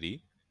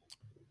Trinity.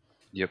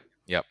 Yep.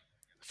 Yep,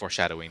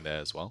 foreshadowing there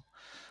as well.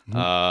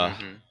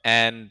 Mhm.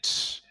 And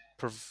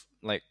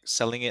like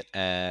selling it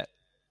at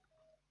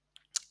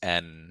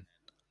an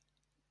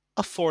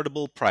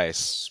affordable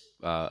price,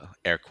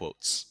 air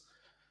quotes.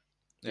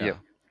 Yeah. Yep.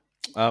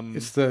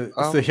 It's the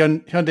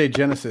Hyundai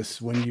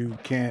Genesis when you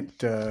can't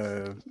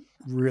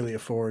really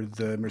afford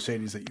the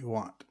Mercedes that you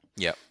want.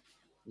 Yep.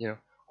 Yeah.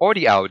 Or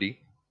the Audi.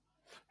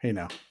 Hey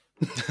now.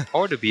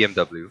 Or the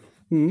BMW.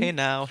 Hey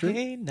now, True.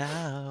 hey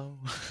now.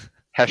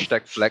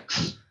 Hashtag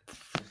flex.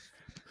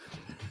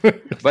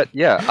 But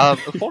yeah,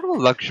 affordable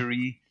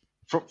luxury.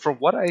 From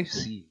what I've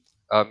seen,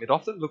 it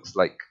often looks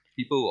like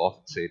people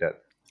often say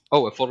that,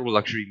 oh, affordable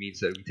luxury means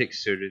that we take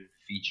certain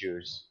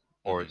features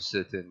or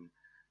certain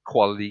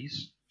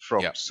qualities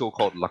from Yep.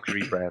 so-called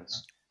luxury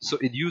brands. So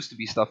it used to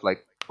be stuff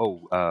like,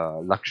 oh,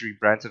 luxury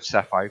brands have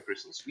sapphire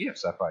crystals. We have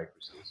sapphire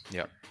crystals.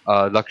 Yep.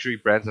 Luxury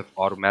brands have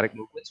automatic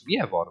movements. We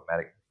have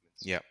automatic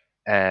movements. Yep.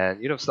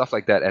 And stuff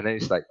like that. And then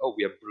it's like, oh,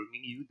 we are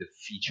bringing you the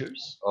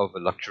features of a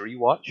luxury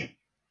watch,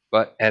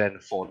 but at an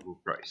affordable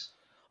price.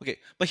 Okay,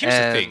 but here's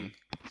the thing.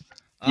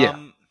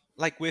 Yeah.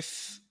 Like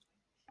with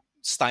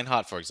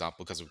Steinhardt, for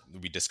example, because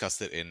we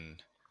discussed it in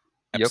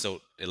Yep.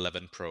 episode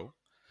 11 Pro.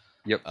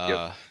 Yep.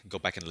 Go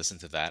back and listen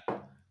to that.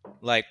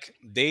 Like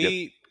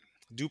they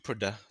do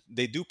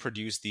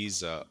produce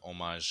these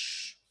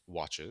homage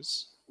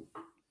watches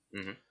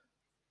Mhm.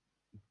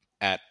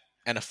 at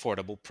an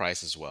affordable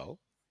price as well.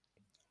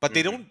 But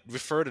they don't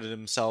refer to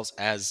themselves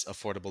as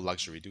affordable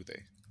luxury, do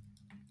they?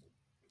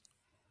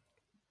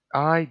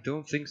 I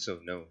don't think so.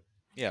 No.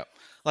 Yeah,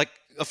 like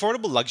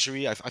affordable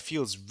luxury, I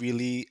feel is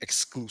really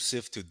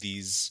exclusive to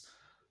these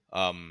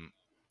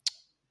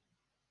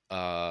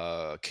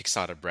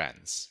Kickstarter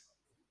brands.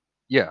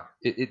 Yeah,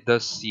 it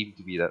does seem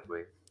to be that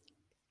way.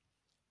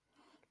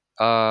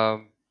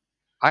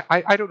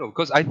 I don't know,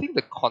 because I think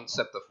the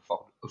concept of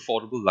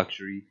affordable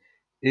luxury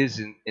is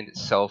in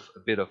itself a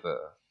bit of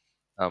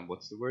a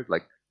what's the word,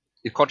 like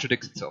it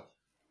contradicts itself,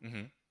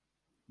 Mm-hmm.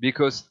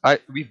 because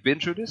we've been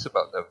through this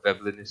about the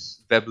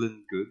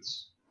Veblen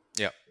goods.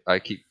 Yeah, I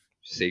keep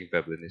saying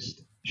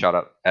Veblenist. Shout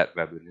out at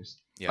Veblenist.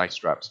 Yeah. Nice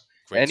straps.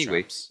 great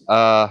Anyway,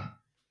 straps.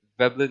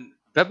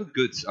 Veblen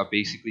goods are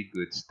basically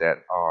goods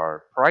that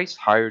are priced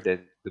higher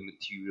than the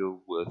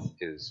material worth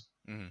is,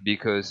 Mhm.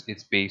 because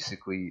it's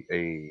basically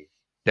a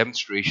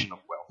demonstration of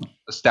wealth,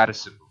 a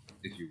status symbol,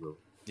 if you will.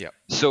 Yeah.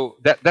 So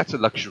that's a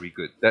luxury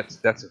good. That's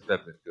a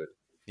Veblen good.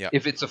 Yeah.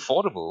 If it's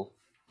affordable,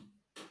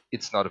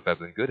 it's not a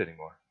Veblen good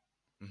anymore.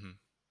 Mhm.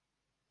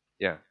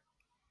 Yeah.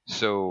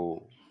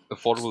 So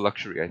affordable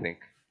luxury, I think,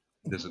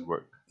 doesn't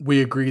work.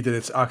 We agree that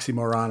it's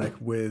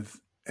oxymoronic with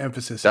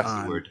emphasis That's the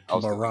on word I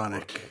was looking for.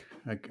 moronic.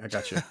 I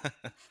got you.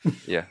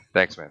 Yeah.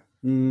 Thanks, man.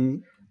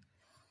 Mm,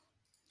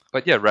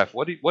 But yeah, Raph,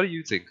 what do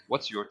you think?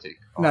 What's your take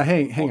on now,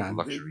 hang affordable on.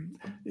 luxury?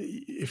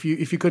 If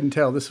you couldn't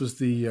tell, this was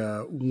the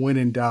when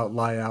in doubt,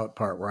 lie out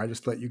part where I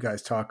just let you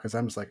guys talk because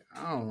I'm just like,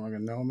 I don't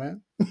fucking know,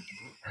 man.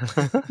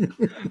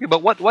 Okay,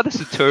 but what does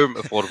the term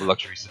affordable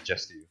luxury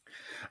suggest to you?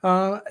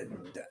 I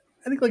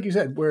think, like you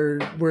said, where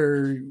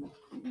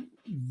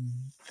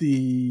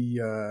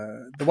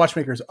the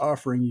watchmaker is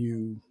offering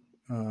you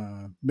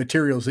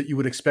materials that you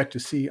would expect to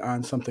see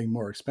on something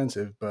more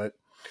expensive. But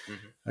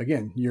Mm-hmm.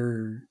 again,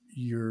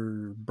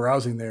 you're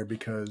browsing there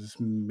because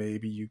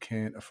maybe you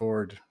can't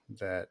afford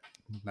that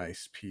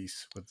nice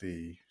piece with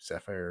the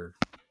sapphire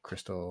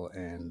crystal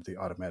and the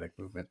automatic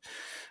movement.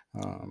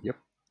 Yep.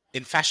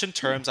 In fashion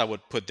terms, I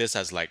would put this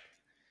as like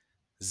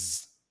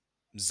Z-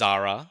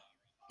 Zara,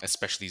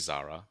 especially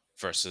Zara,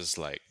 versus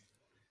like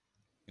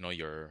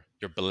your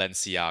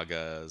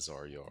Balenciagas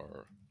or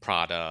your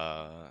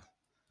Prada,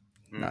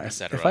 Now,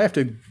 Mm-hmm. if I have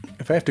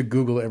etc. to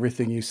Google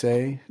everything you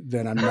say,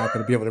 then I'm not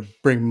going to be able to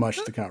bring much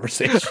to the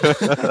conversation.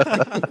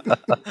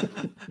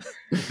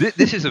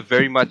 This is a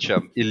very much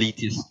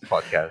elitist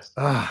podcast.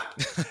 ah,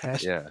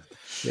 hash, Yeah,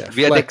 yeah,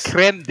 we are the flex.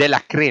 creme de la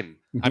creme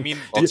I mean,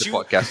 of did the you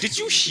podcasting did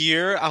you community.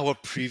 hear our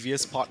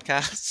previous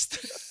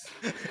podcast?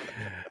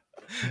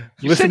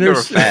 You said you're a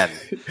Listeners, fan.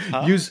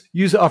 Huh?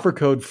 use offer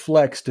code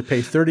FLEX to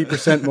pay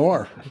 30%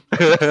 more.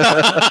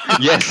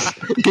 Yes.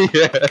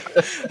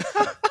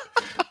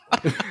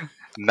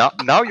 Yeah.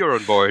 Now you're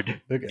on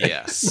board. Okay.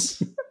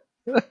 Yes.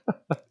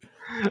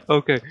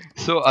 Okay,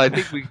 so I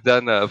think we've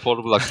done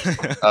affordable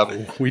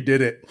luxury. We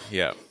did it.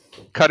 Yeah.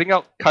 Cutting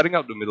out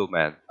the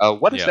middleman.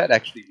 What does Yeah. that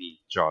actually mean,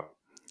 John?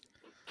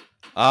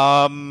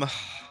 Um,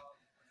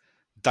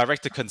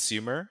 direct to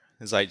consumer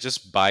is like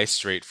just buy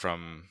straight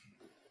from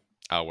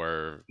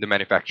our The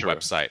manufacturer.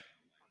 website.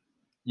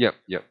 Yep.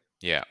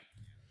 Yeah.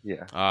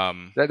 Yeah.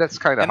 Um, That's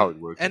kind of how and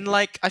it works. and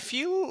like I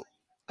feel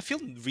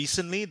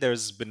recently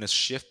there's been a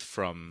shift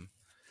from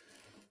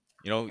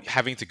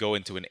having to go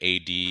into an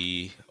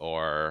AD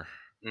or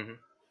Hmm.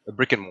 A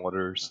brick and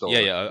mortar store.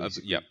 yeah,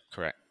 Basically.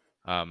 correct.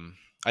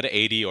 At an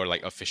AD or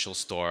like official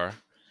store,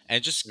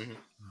 and just Hmm.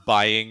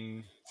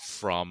 buying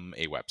from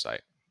a website.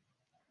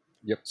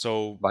 Yep.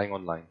 So Buying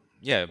online.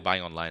 yeah,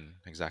 buying online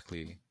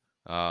exactly.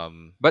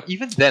 But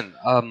even then,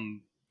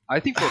 I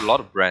think for a lot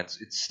of brands,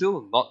 it's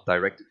still not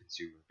direct to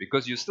consumer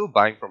because you're still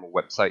buying from a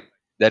website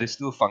that is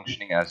still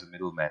functioning as a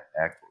middleman,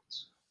 air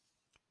quotes.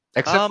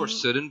 Except for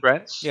certain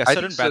brands. yeah, I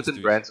certain think brands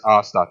certain do. brands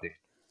are starting.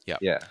 Yeah.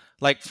 Yeah.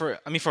 Like for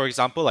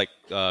example, like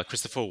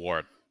Christopher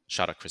Ward.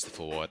 Shout out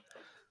Christopher Ward.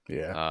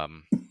 Yeah.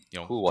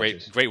 Cool Great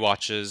watches. great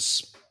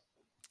watches.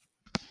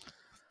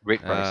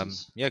 Great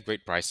prices. Yeah,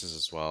 great prices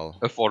as well.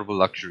 Affordable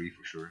luxury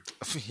for sure.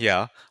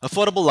 Yeah,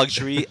 affordable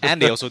luxury,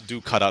 and they also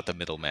do cut out the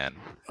middleman.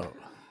 Oh.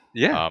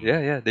 Yeah, Um,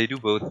 yeah. They do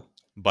both.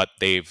 But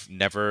they've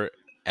never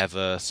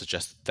ever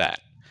suggested that.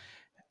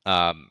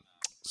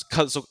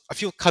 So I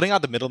feel cutting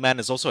out the middleman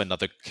is also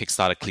another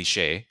Kickstarter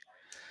cliche.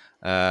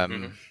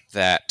 Hmm.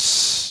 That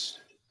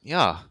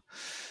yeah,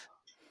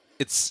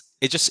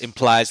 it just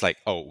implies like,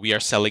 oh, we are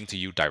selling to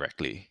you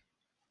directly,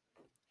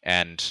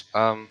 and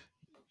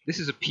This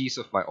is a piece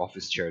of my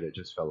office chair that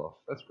just fell off.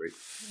 That's great.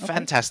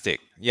 fantastic.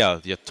 Yeah,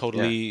 you're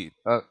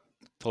Yeah.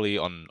 totally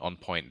on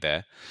point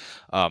there.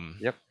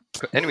 Yep.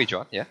 Anyway,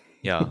 John. Yeah.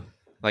 Yeah,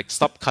 like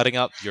stop cutting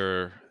out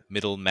your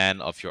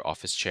middleman of your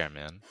office chair,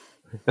 man.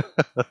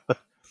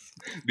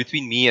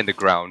 Between me and the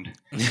ground.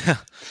 Yeah,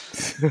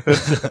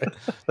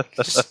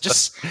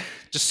 just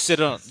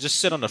sit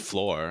on the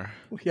floor.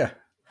 Yeah.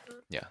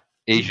 Yeah,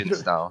 Asian You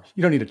don't- style.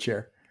 You don't need a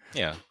chair.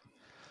 yeah.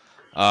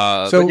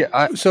 So, But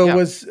yeah, yeah.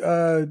 was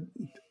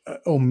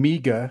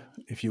Omega,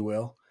 if you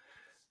will,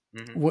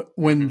 Mhm.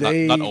 when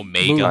they not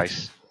Omega. moved-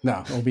 Nice.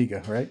 No,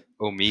 Omega, right?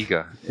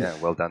 Omega. Yeah,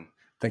 well done.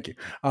 Thank you.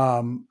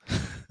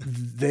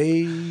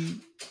 They,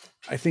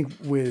 I think,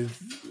 with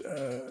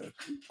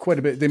quite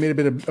a bit, they made a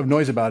bit of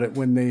noise about it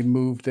when they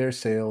moved their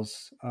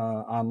sales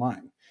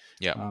online.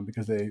 Yeah.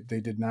 Because they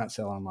did not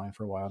sell online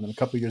for a while, and then a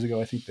couple of years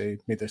ago, I think they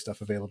made their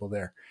stuff available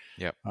there.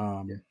 Yep.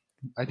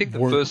 I think the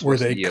Were- first were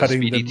was they the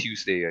cutting Speedy them-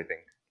 Tuesday, I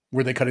think.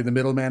 Were they cutting the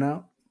middleman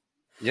out?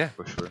 Yeah,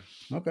 for sure.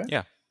 Okay.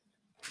 Yeah.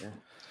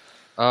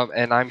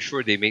 And I'm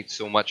sure they made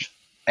so much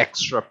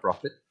extra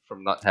profit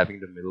from not having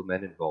the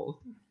middleman involved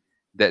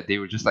that they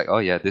were just like, oh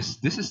yeah, this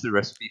is the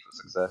recipe for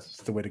success.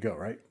 It's the way to go,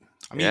 right?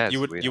 I mean, Yeah, it's you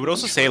the would way you to would go,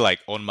 also for say sure. like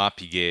Onma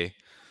Piguet,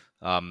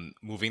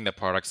 moving the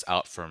products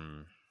out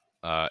from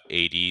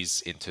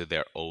ADs into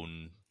their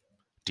own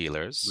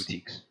dealers.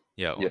 Boutiques.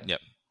 Yeah. Yeah. Yeah.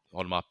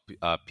 Onma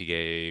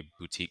Piguet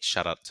boutique.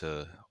 Shout out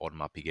to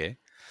Onma Piguet.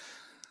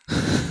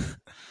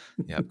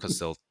 Yeah, because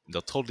they'll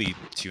totally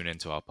tune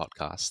into our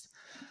podcast.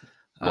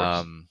 Of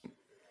course.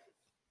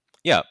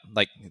 Yeah,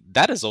 like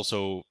that is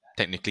also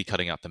technically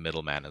cutting out the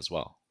middleman as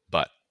well.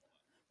 But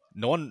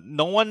no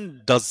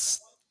one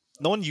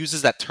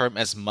uses that term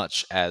as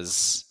much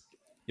as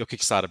your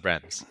Kickstarter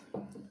brands.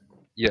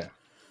 Yeah.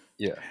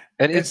 Yeah.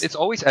 And it's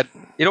always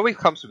it always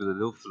comes with a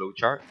little flow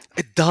chart.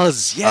 It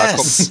does,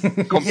 yes.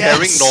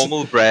 Comparing Yes.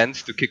 normal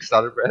brands to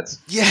Kickstarter brands.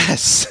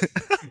 Yes.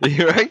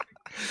 Right?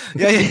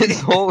 Yeah.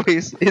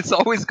 It's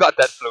always got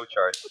that flow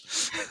chart.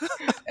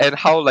 And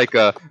how like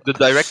the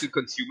direct to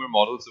consumer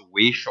model is a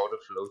way shorter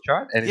flow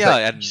chart, and it's Yeah,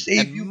 like, and, save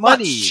and you much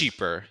money.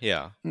 cheaper.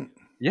 Yeah.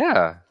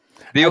 Yeah.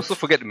 They also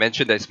forget to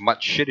mention that it's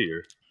much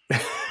shittier.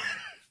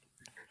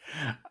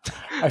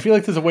 I feel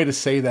like there's a way to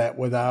say that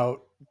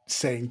without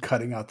saying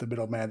cutting out the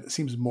middleman. That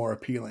seems more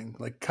appealing.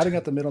 Like cutting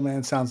out the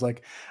middleman sounds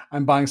like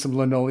I'm buying some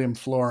linoleum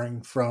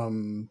flooring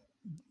from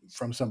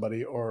from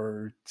somebody,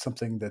 or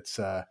something that's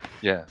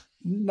Yeah,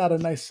 not a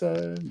nice,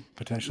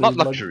 potentially not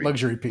luxury.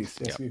 luxury piece.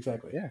 Yes, Yeah.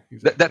 exactly. Yeah,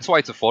 exactly. That's why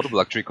it's affordable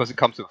luxury because it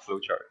comes with a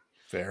flowchart.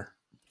 Fair.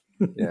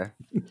 Yeah,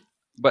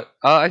 but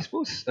I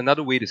suppose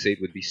another way to say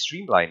it would be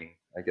streamlining.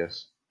 I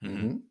guess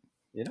Hmm.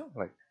 Hmm.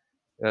 like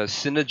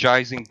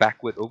synergizing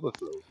backward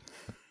overflow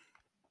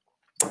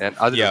and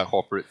other Yeah.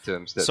 corporate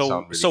terms that So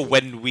sound really so good.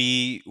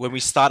 when we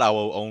start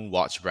our own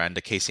watch brand,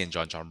 the Casey and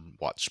JonJon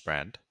watch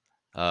brand,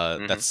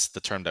 Hmm. that's the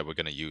term that we're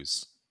gonna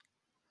use.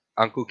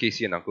 Uncle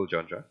Casey and Uncle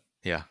John.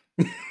 Yeah.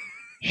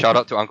 Shout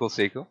out to Uncle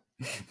Seiko.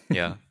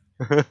 Yeah.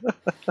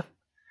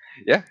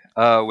 Yeah.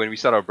 When we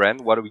start our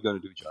brand, what are we gonna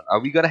do, John? Are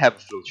we gonna have a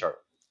flowchart?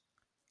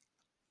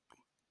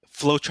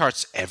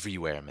 Flowcharts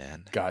everywhere,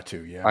 man. Got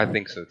to. Yeah. I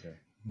think so too.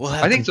 We'll I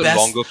have the think it's a best.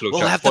 longer We'll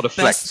flowchart have for the the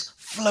flex. best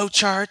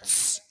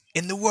flowcharts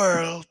in the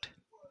world.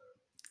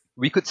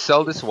 We could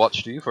sell this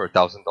watch to you for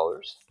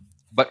 $1,000,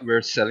 but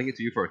we're selling it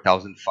to you for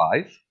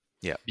 1,005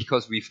 Yeah.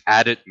 because we've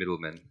added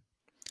middlemen.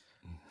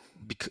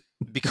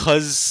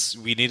 Because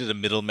we needed a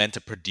middleman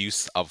to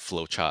produce our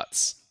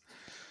flowcharts.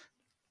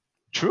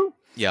 True.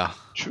 Yeah.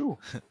 True.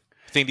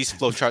 I think these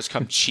flowcharts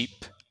come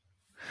cheap.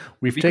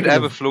 We've We could taken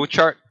have a the,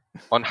 flowchart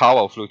on how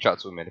our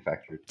flowcharts were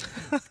manufactured.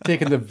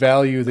 taken the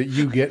value that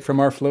you get from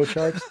our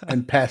flowcharts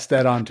and passed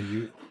that on to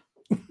you.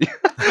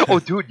 Oh,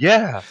 dude,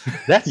 yeah.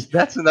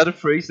 That's another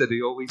phrase that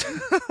they always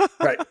use.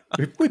 Right.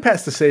 We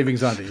pass the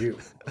savings on to you.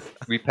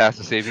 We pass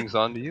the savings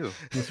on to you.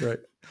 That's right.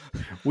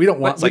 We don't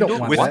want. But We like, don't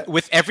want with that.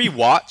 with every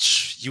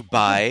watch you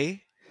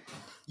buy,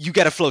 you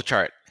get a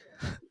flowchart.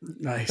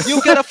 Nice.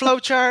 You get a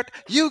flowchart.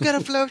 You get a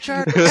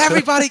flowchart.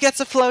 Everybody gets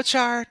a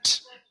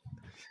flowchart.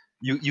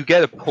 You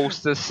get a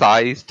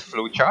poster-sized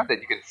flowchart that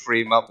you can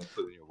frame up and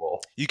put on your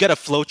wall. You get a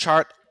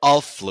flowchart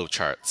of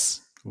flowcharts.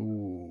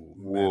 Ooh.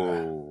 Meta.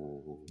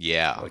 Whoa.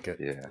 Yeah. I like it.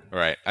 Yeah. All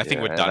right. I think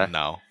Yeah, we're and done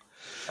now.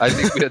 I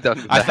think we're done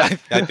with that.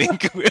 I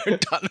think we're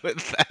done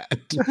with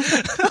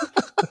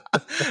that.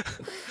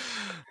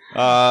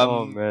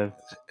 Oh man.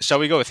 Shall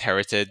we go with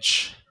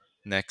heritage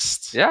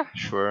next? Yeah,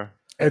 sure.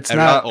 It's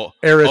Heri- not oh,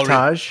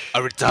 heritage.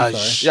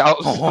 heritage. Yeah, I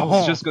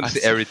was just gonna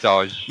say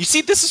heritage. You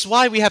see, this is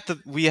why we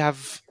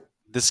have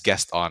this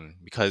guest on,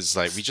 because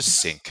like we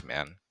just sync,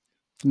 man.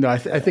 No, I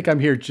think I'm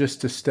here just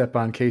to step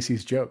on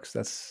Casey's jokes.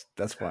 That's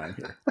why I'm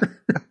here.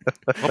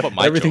 What about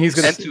my Everything he's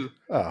jokes? gonna. And to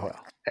Oh well.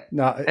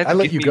 No, and I to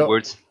let give you me go.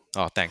 words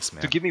Oh, thanks,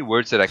 man. to give me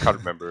words that I can't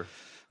remember.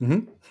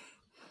 Mhm.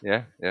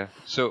 Yeah, yeah.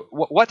 So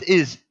what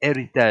is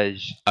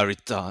heritage?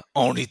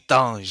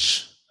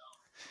 Heritage.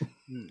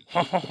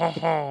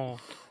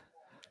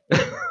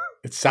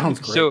 It sounds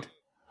great. So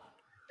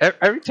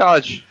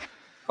heritage.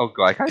 Oh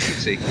god, I can't keep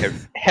saying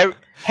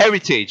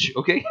heritage.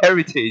 Okay,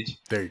 heritage.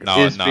 There you go.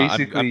 No, Is I'm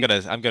basically-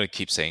 gonna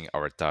keep saying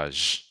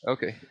heritage.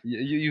 Okay,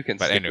 you can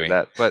But stick anyway.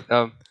 with that.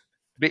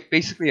 But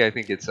basically, I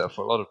think it's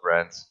for a lot of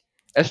brands,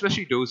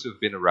 especially those who've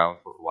been around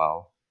for a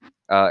while.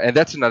 And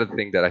that's another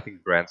thing that I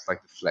think brands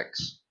like to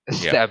flex.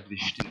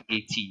 Established in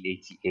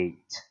 1888.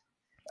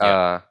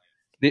 Yeah.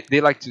 They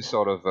like to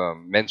sort of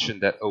mention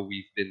that, oh,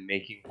 we've been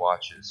making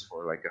watches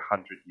for like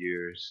 100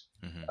 years.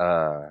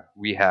 Mhm.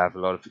 We have a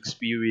lot of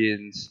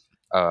experience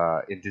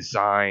in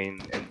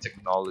design and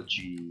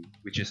technology,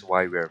 which is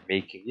why we're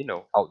making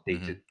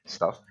outdated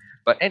stuff.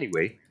 But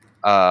anyway,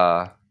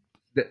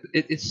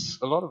 it's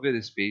a lot of it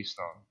is based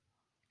on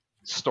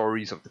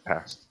stories of the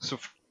past. So,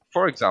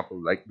 for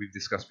example, like we've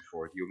discussed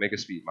before, the Omega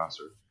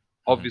Speedmaster,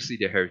 obviously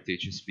their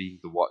heritage is being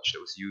the watch that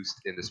was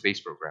used in the space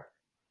program,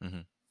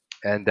 Mhm.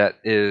 and that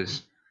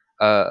is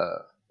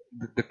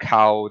the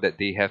cow that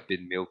they have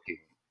been milking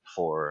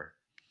for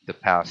the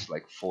past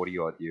like 40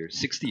 odd years,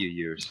 60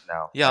 years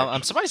now. Yeah, I'm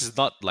actually. surprised it's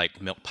not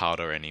like milk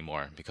powder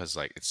anymore, because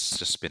like it's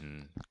just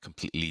been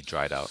completely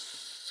dried out.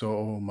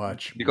 So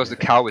much. Because the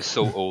milk. cow is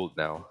so old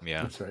now.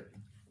 Yeah. That's right.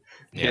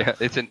 Yeah,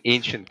 it's an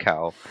ancient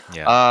cow.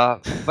 Yeah.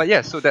 But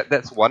yeah, so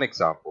that's one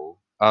example.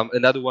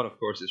 Another one, of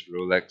course, is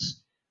Rolex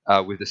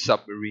with the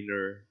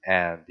Submariner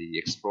and the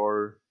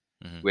Explorer,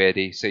 Mhm. where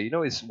they say,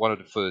 it's one of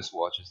the first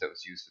watches that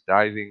was used for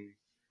diving.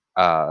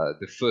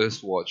 The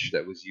first watch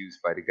that was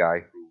used by the guy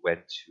who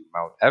went to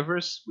Mount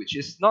Everest, which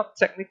is not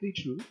technically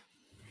true,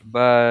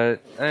 but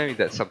I mean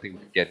that's something we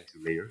can get into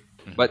later.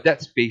 Mhm. But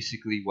that's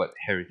basically what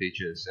heritage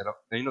is, and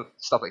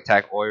stuff like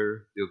Tag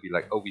Heuer, they'll be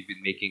like, oh, we've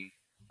been making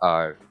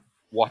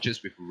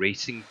watches with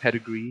racing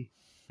pedigree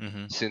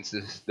Mhm. since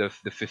the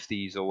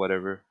 50s or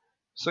whatever.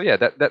 So yeah,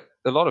 that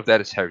a lot of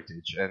that is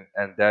heritage,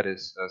 and that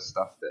is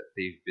stuff that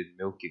they've been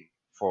milking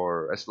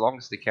for as long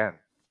as they can.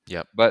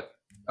 Yep. But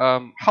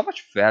how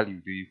much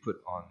value do you put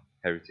on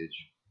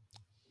heritage?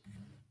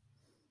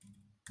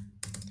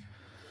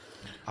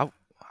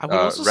 I would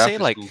also Raph say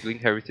is like googling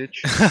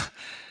heritage.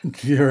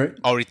 You're right.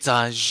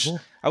 heritage.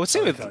 I would say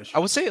Heritage. I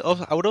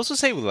would also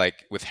say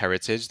with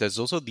heritage, there's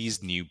also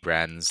these new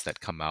brands that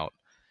come out,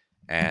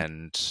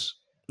 and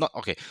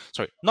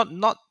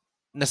not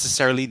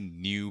necessarily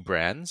new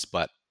brands,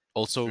 but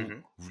also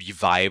Mhm.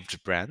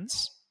 revived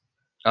brands.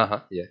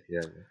 Yeah, yeah,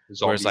 yeah. Whereas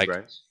Zombie like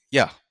brands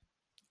yeah,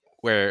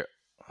 where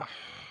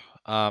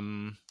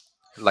um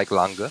like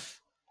Langa.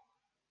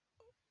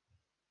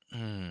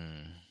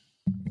 Hmm.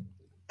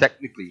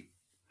 Technically,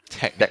 Technically,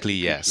 technically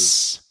true.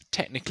 yes.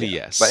 Technically,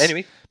 Yeah. But yes.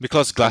 anyway,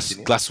 Because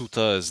continue.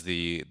 Glasuta is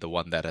the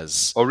one that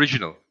has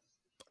Original.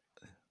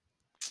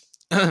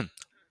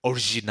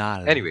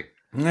 original. Anyway,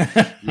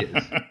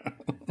 yes.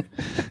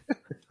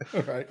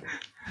 All right.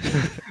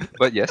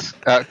 But yes,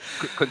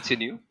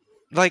 continue.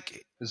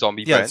 Like,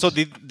 Zombie yeah. So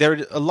brands. there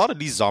are a lot of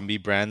these zombie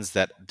brands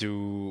that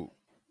do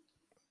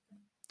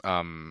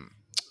um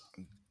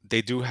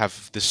they do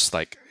have this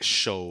like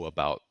show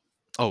about,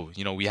 oh,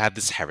 we had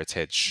this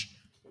heritage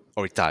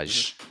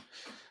heritage,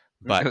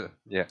 but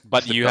Yeah,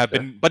 but slipped up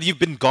there. you've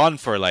been gone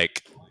for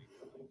like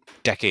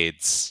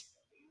decades.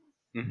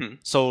 Hmm.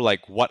 So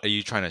like, what are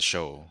you trying to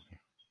show?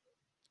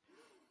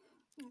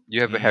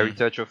 You have a Mm,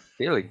 heritage of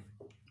failing.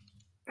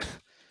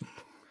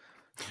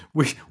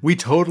 We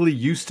totally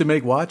used to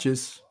make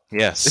watches.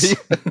 yes,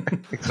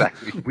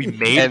 Exactly. we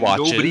made And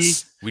nobody,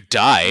 watches, we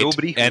died,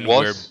 nobody who and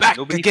we're was, back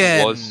nobody who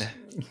again. was,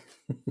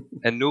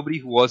 and nobody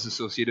who was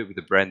associated with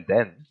the brand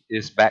then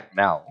is back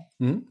now.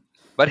 Hmm?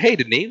 But hey,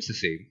 the name's the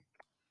same.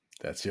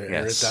 That's your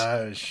Yes,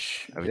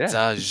 heritage. Yeah.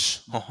 heritage.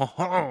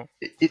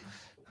 It, it,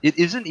 it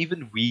isn't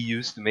even we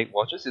used to make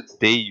watches; it's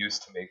they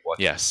used to make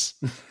watches. Yes,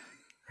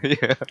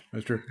 Yeah.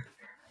 That's true.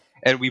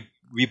 And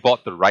we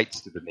bought the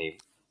rights to the name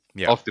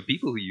yeah. of the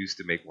people who used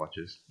to make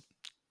watches.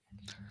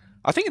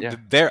 I think Yeah. So.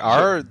 there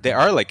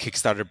are like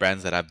Kickstarter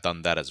brands that have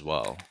done that as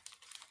well.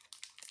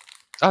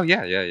 Oh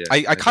yeah, yeah, yeah. I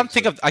I think can't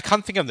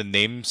think so. of the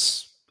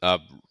names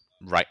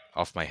right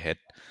off my head,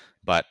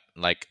 but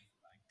like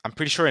I'm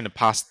pretty sure in the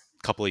past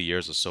couple of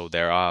years or so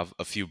there are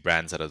a few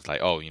brands that are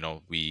like, oh,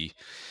 we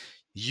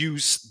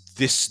use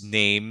this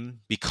name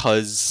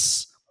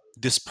because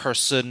this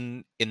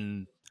person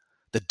in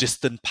the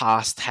distant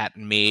past had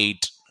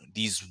made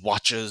these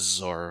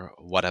watches or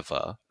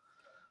whatever,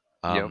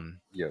 Yep.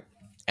 um, Yep.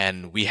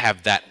 and we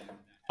have that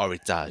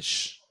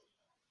heritage.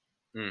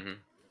 Hmm.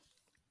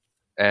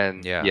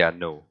 And Yeah, yeah,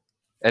 no.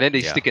 And then they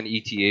yeah, stick an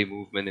ETA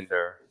movement in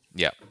there.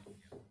 yeah.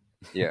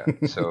 Yeah.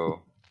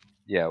 So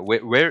yeah,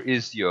 where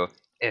is your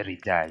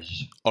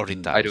heritage? I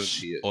don't Heritage,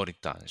 see it.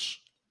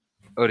 heritage.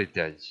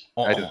 Heritage.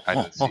 I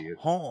don't see it.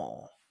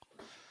 Oh.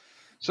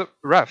 So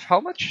Raf, how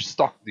much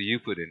stock do you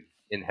put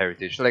in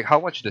heritage? Like how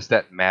much does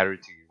that matter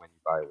to you when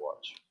you buy a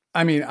watch?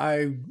 I mean,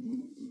 I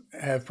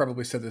have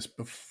probably said this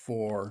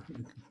before,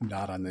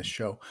 not on this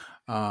show.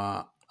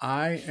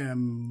 I am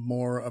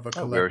more of a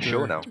Oh, we're a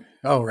show collector.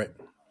 now. Oh, right.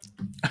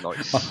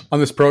 Nice. On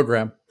this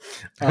program.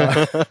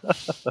 Uh,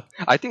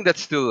 I think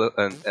that's still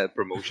a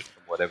promotion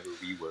from whatever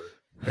we were.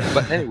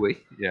 But anyway,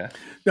 yeah.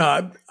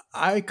 no,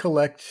 I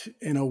collect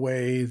in a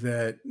way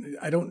that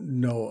I don't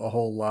know a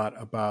whole lot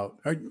about.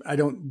 I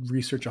don't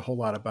research a whole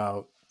lot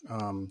about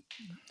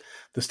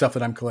the stuff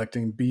that I'm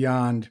collecting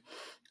beyond.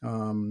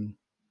 Um,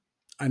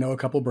 I know a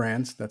couple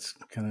brands. That's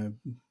kind of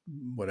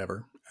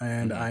whatever,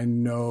 and Mhm,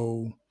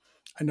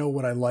 I know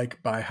what I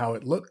like by how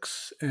it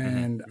looks, mhm.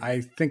 and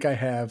I think I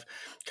have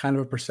kind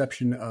of a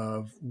perception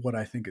of what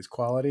I think is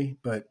quality.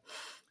 But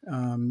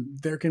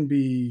there can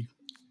be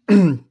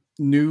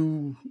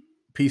new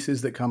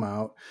pieces that come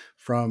out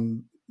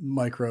from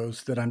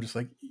micros that I'm just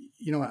like,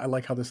 I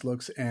like how this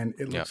looks, and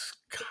it Yeah. looks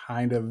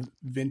kind of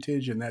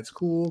vintage, and that's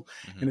cool,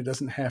 Mhm. and it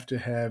doesn't have to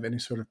have any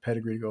sort of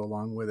pedigree to go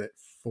along with it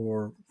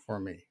for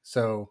me.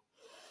 So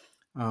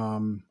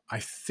I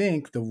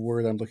think the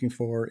word I'm looking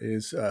for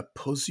is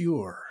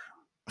poseur.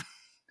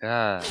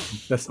 Ah,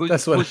 That's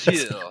what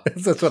Monsieur.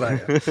 that's what I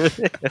have.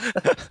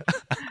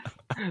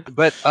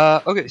 But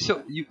okay,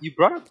 so you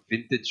brought up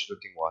vintage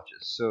looking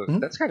watches. So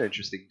Mhm. that's kind of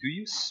interesting. Do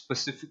you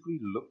specifically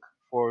look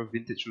for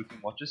vintage looking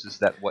watches? Is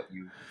that what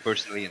you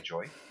personally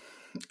enjoy?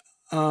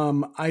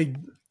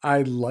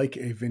 I like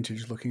a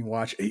vintage looking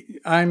watch.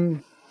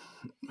 I'm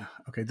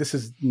okay. This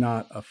is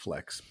not a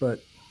flex, but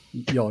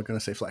y'all are gonna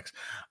say flex.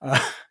 Uh,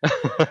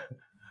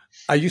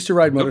 I used to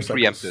ride Don't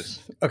preempt motorcycles.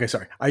 us. Okay,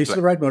 sorry. I used to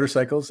Fle- ride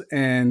motorcycles,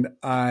 and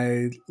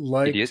I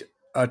liked. Idiot.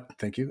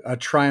 Thank you. A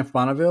Triumph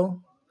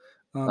Bonneville,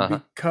 Uh-huh.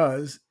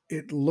 because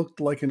it looked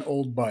like an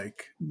old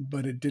bike,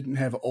 but it didn't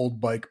have old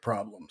bike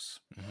problems.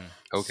 Mhm.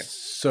 Okay.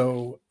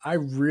 So I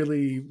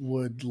really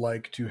would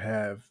like to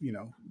have,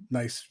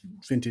 nice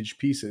vintage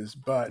pieces,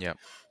 but Yeah.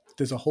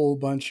 there's a whole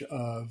bunch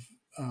of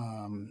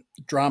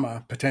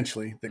drama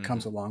potentially that Mhm.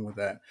 comes along with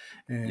that.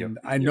 Yep. And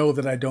I Yep. know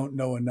that I don't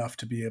know enough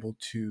to be able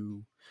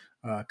to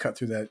cut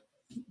through that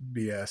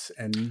BS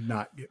and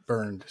not get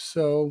burned.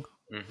 So,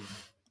 Hmm.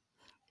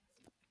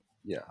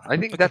 Yeah, I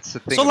think Okay. that's the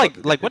So thing about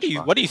the what do vintage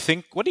you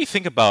market.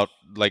 think about,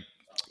 like,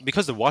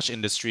 because the watch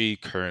industry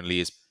currently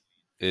is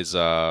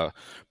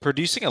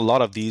producing a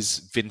lot of these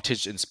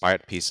vintage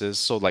inspired pieces.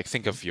 So like,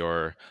 think of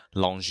your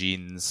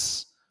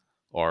Longines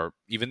or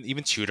even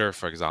Tudor,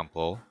 for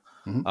example.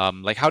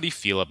 mhm. Like, how do you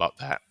feel about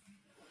that?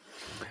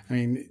 I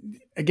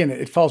mean, again,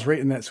 it falls right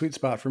in that sweet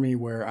spot for me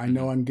where I Hmm.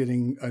 know I'm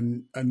getting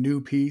a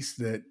new piece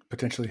that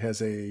potentially has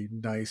a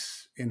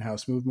nice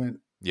in-house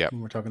movement Yep.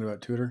 when we're talking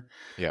about Tudor,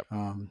 Yep.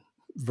 um,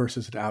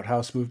 versus an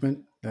outhouse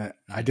movement. That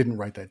I Mhm. didn't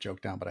write that joke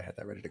down, but I had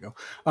that ready to go.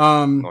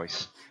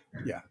 Noise.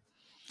 Yeah.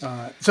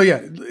 So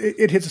yeah,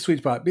 it hits a sweet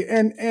spot.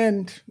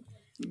 And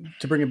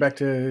to bring it back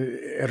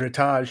to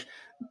Heritage,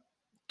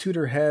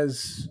 Tudor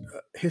has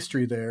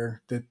history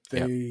there that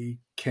they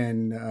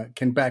can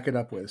back it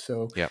up with.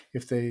 So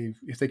if they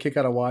kick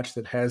out a watch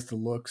that has the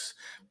looks,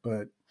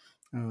 but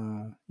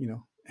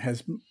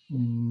has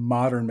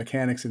modern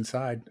mechanics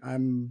inside,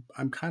 I'm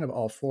kind of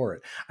all for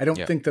it. I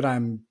don't think that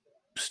I'm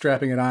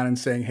strapping it on and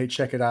saying, "Hey,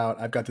 check it out!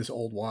 I've got this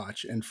old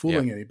watch," and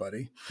fooling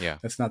anybody. Yeah,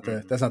 that's not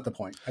the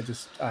point.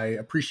 I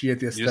appreciate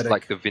the aesthetic. You just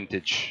like the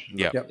vintage.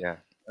 Yeah. Yeah.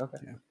 Okay.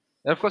 Yeah.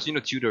 And of course,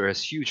 Tudor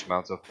has huge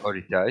amounts of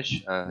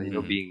heritage.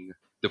 Being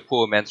the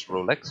poor man's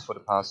Rolex for the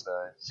past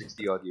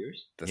 60 odd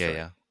years. That's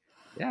right.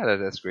 Yeah,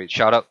 that's great.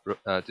 Shout out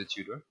to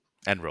Tudor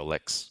and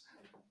Rolex.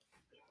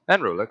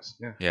 And Rolex.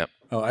 Yeah. Yeah.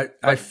 Oh,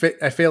 I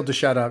failed to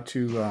shout out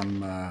to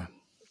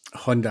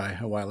Hyundai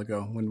a while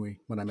ago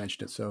when I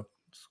mentioned it. So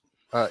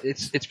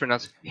it's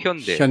pronounced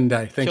Hyundai.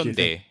 Hyundai. Thank you.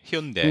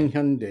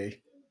 Hyundai.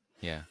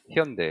 Yeah.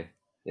 Hyundai.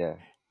 Yeah.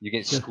 You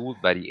get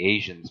schooled by the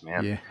Asians,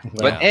 man. Yeah.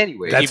 Well, but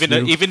anyway,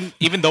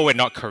 even though we're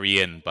not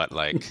Korean, but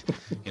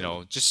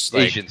just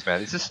like Asians,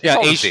 man. It's just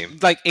all the same.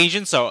 Like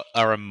Asians are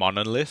a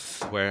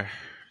monolith where.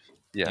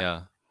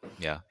 Yeah.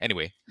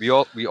 Anyway, we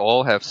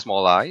all have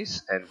small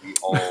eyes and we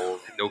all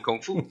know kung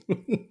fu.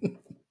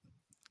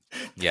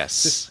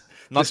 Yes.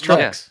 Not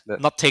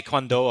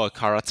taekwondo or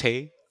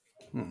karate.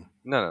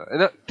 No.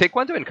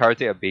 Taekwondo and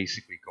karate are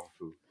basically kung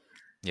fu.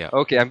 Yeah.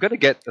 Okay, I'm gonna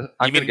get.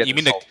 You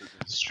mean the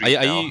street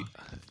now.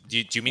 Do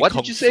you mean what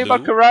kung did you say flu?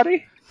 about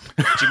karate?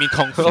 Do you mean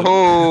kung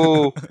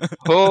fu?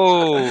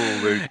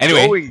 We're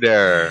going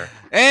there.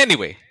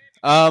 Anyway,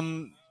 I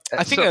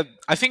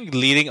think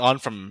leading on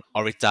from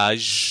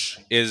Heritage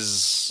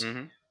is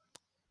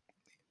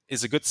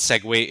a good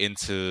segue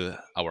into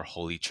our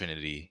Holy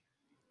Trinity.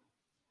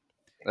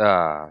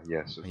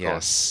 Yes, of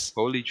course.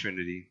 Holy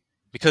Trinity.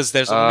 Because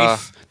there's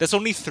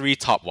only 3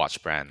 top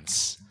watch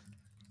brands.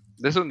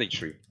 There's only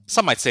 3.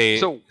 Some might say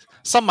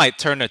some might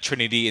turn a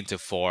Trinity into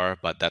 4,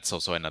 but that's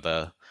also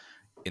another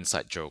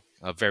inside joke.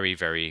 A very,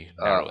 very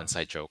narrow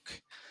inside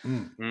joke.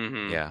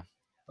 Yeah.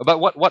 But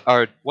what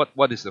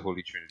is the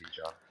Holy Trinity,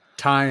 John?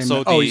 Time.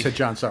 You said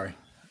John. Sorry.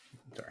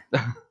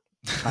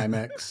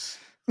 Timex.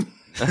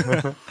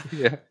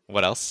 Yeah.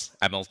 What else?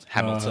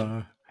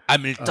 Hamilton.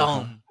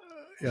 Hamilton.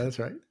 Yeah, that's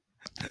right.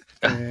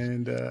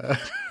 And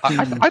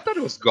I thought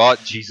it was God,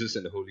 Jesus,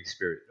 and the Holy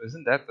Spirit.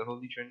 Isn't that the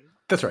Holy Trinity?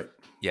 That's right.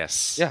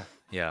 Yes.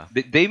 Yeah.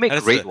 They make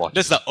great watches.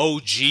 That's the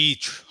OG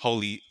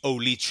Holy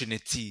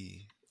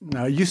Trinity.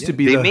 No, it used to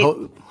be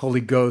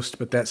Holy Ghost,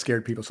 but that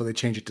scared people, so they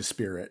changed it to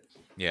Spirit.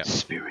 Yeah.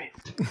 Spirit.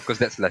 Because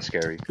that's less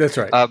scary. That's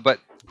right. But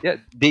yeah,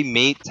 they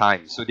made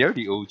time, so they're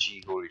the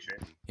OG Holy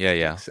Trinity.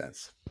 Yeah. Makes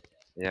sense.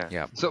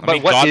 Yeah. So,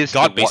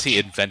 God basically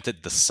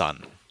invented the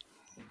sun,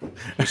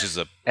 which is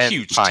a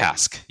huge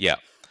task. Yeah.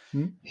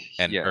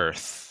 And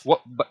Earth.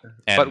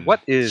 But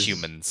what is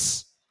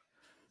humans?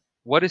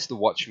 What is the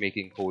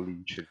watchmaking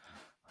Holy Trinity?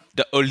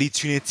 The Holy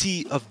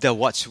Trinity of the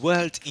watch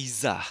world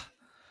is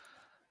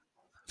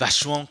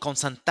Vacheron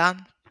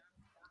Constantin,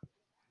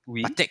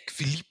 Patek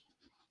Philippe,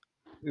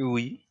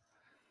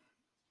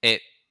 et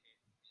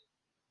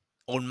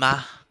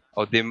Audemars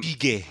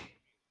Piguet.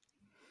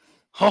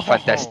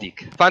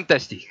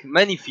 Fantastic,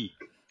 magnifique.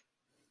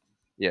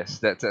 Yes,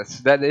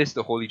 that is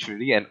the Holy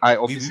Trinity, and I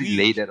obviously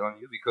laid that on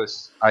you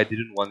because I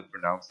didn't want to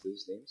pronounce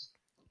those names.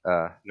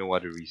 No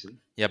other reason.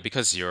 Yeah,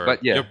 because you're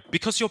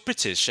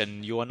British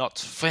and you are not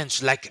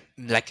French like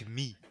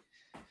me.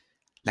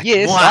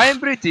 Yes, moi. I am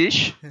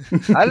British.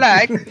 I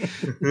like.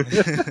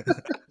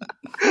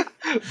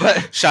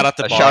 But shout out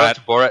to Borat.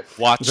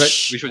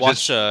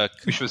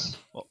 Which was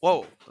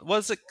what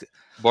was it?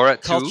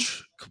 Borat 2.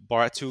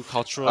 Borat 2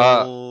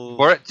 cultural.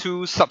 Borat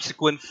 2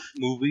 subsequent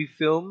movie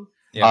film.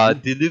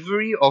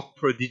 Delivery of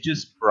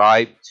prodigious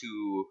bribe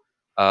to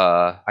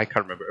I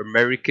can't remember,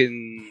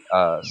 American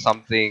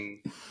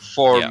something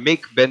for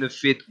make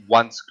benefit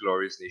once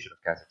glorious nation of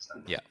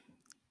Kazakhstan.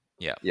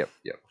 Yep.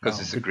 Because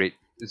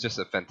it's just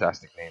a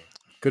fantastic name.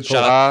 Good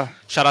shout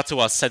out to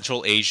our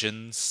Central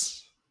Asians.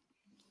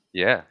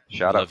 Yeah,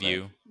 shout Love out.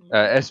 You.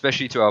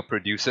 Especially to our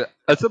producer,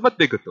 Azamat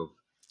Begotov.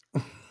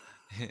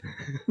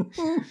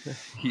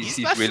 he's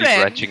really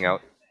branching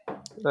out.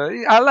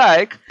 I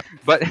like,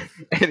 but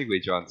anyway,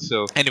 John.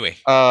 So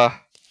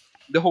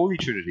the Holy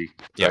Trinity.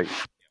 Right?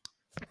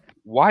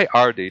 Why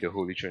are they the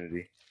Holy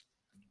Trinity?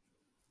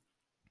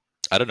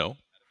 I don't know.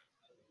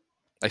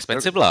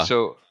 Expensive lah.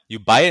 So you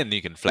buy it and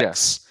you can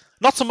flex.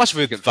 Not so much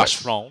with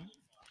Vacheron.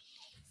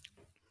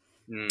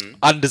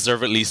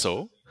 Undeservedly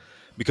so,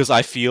 because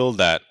I feel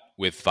that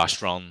with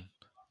Vacheron,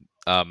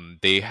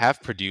 they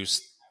have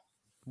produced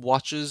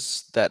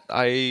watches that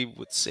I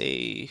would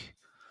say,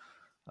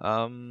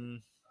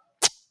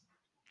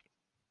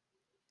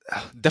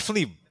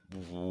 definitely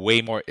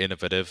way more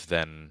innovative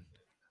than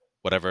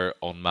whatever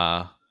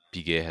Audemars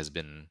Piguet has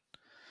been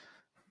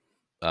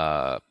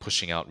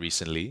pushing out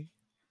recently.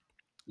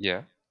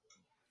 Yeah.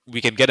 We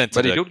can get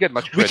into they don't get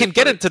much credit. We can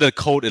get into the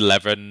code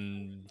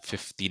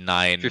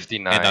 1159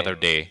 another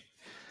day.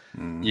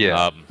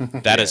 Yeah.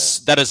 That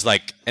is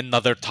like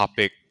another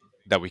topic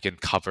that we can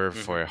cover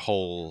for a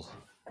whole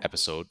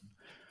episode.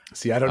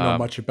 See, I don't know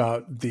much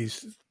about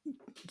these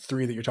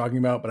three that you're talking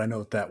about, but I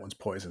know that one's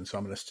poison, so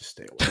I'm going to just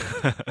stay away.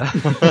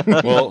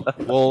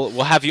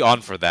 We'll have you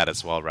on for that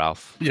as well,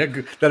 Ralph. Yeah,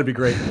 that'd be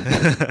great.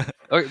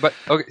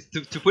 Okay,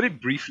 to put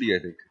it briefly, I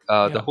think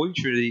the Holy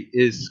Trinity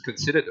is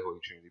considered the Holy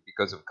Trinity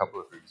because of a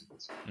couple of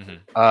reasons.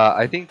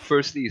 I think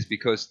firstly is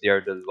because they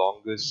are the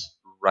longest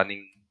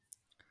running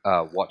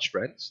watch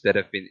brands that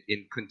have been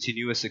in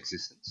continuous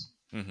existence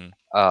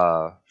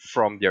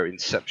from their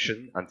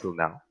inception until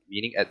now.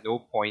 Meaning, at no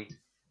point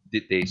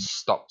did they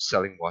stop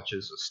selling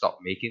watches or stop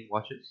making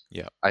watches.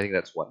 Yeah, I think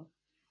that's one.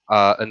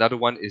 Another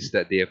one is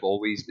that they have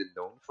always been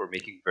known for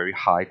making very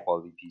high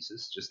quality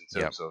pieces, just in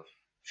terms of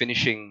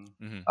finishing,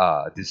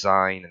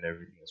 design, and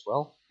everything as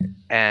well.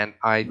 And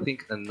I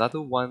think another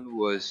one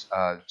was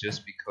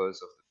just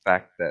because of the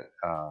fact that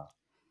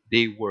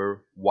they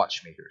were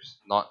watchmakers,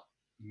 not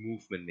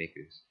movement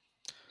makers.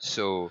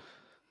 So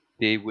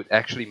they would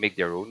actually make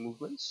their own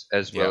movements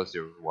as well as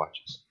their own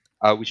watches,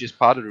 which is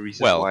part of the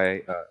reason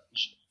why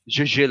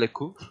JJ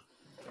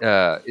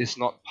Lecoultre is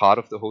not part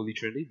of the Holy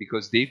Trinity,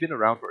 because they've been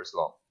around for as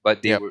long,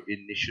 but they were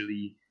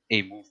initially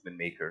a movement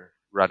maker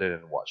rather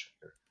than a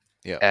watchmaker.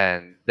 Yeah.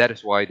 And that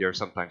is why they're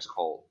sometimes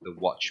called the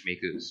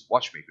watchmakers,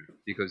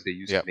 because they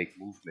used to make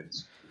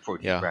movements for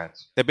these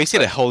brands. They're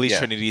basically the Holy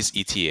Trinity's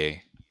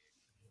ETA.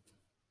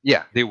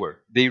 Yeah, they were.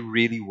 They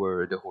really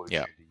were the Holy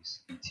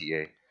Trinity's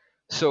ETA.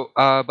 So,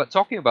 but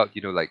talking about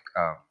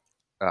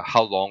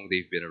how long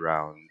they've been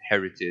around,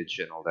 heritage,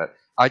 and all that,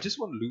 I just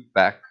want to loop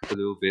back a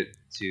little bit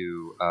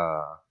to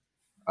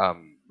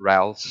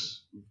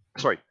Raph's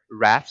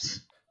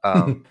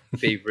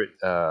favorite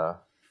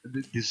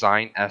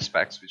design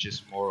aspects, which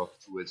is more of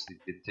towards the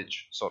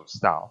vintage sort of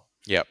style.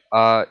 Yep.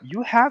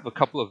 You have a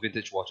couple of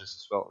vintage watches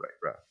as well,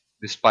 right, Raph?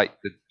 Despite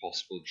the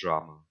possible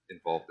drama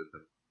involved in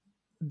them.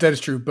 That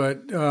is true,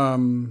 but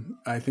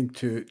I think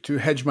to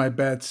hedge my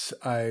bets,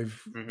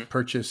 I've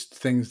purchased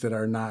things that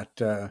are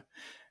not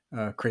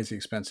crazy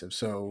expensive.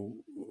 So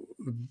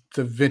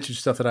the vintage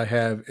stuff that I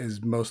have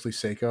is mostly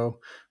Seiko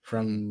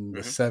from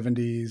the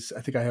 70s.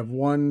 I think I have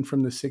one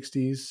from the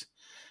 60s.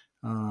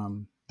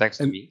 Thanks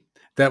to me.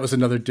 That was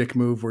another dick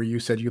move where you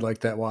said you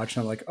liked that watch,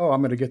 and I'm like, oh, I'm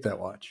going to get that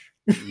watch.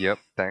 Yep,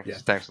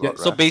 thanks. Thanks a lot,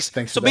 So,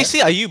 Raph. so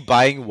basically, are you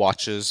buying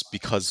watches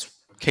because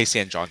Casey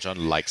and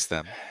JonJon likes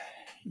them?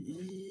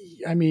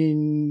 I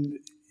mean,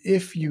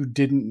 if you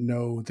didn't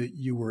know that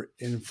you were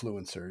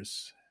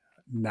influencers,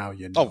 now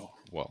you know. Oh,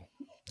 well,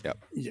 yeah.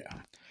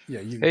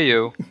 Hey,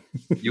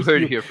 you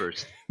heard it here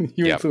first.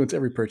 You influence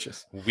every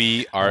purchase.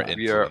 We are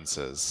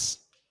influencers.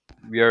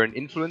 We are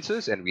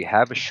influencers, and we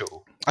have a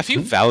show. I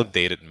feel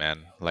validated, man.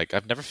 Like,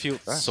 I've never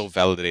felt so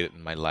validated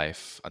in my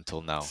life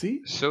until now.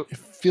 See? So it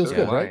feels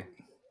good, right?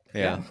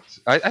 Yeah.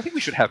 I think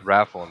we should have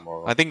Raph on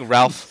more. I think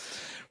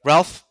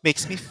Ralph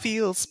makes me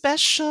feel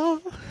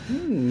special.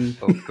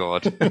 Oh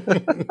God.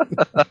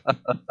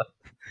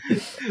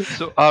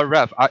 So,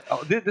 Raph,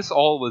 this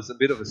all was a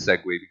bit of a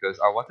segue because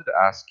I wanted to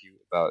ask you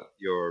about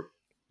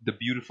the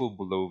beautiful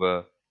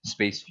Bulova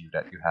space view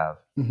that you have.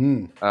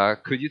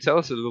 Could you tell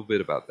us a little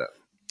bit about that?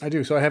 I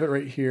do. So I have it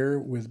right here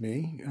with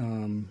me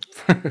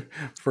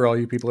for all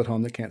you people at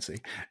home that can't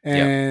see.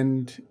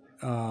 And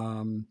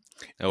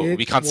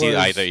we can't see it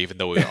either, even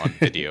though we're on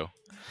video.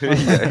 Here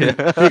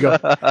you go.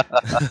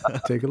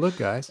 Take a look,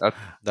 guys.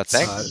 That's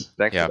thanks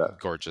for that.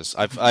 Gorgeous.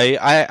 I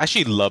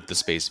actually love the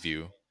space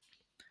view.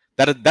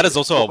 That is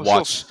also a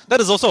watch. That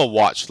is also a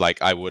watch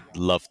like I would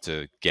love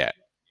to get,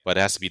 but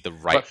it has to be the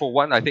right. But for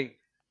one, I think,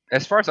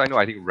 as far as I know,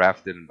 I think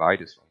Raph didn't buy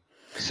this one.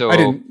 So I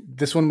didn't.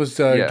 This one was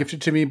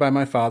gifted to me by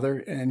my father,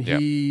 and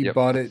he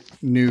bought it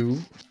new,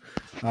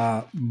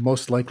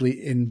 most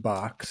likely in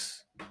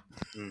box.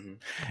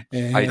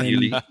 And,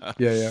 ideally. Right.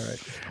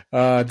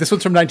 This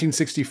one's from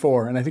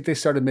 1964, and I think they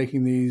started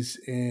making these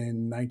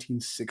in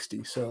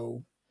 1960.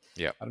 So,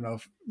 I don't know,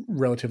 if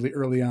relatively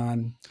early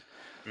on.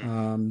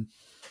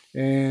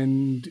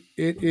 And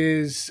it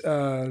is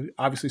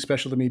obviously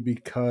special to me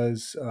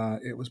because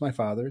it was my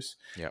father's.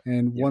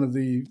 And one of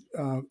the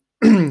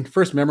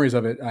first memories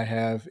of it I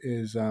have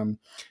is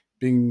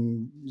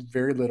being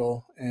very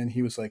little, and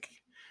he was like,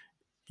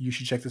 "You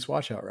should check this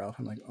watch out, Ralph."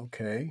 I'm like,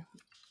 "Okay."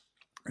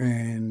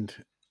 And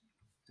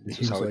this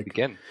he was was how like, it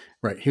began.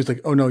 Right. He was like,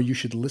 "Oh no, you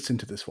should listen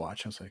to this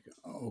watch." I was like,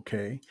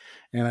 "Okay."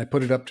 And I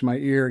put it up to my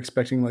ear,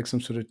 expecting like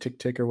some sort of tick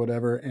tick or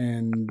whatever.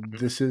 And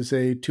this is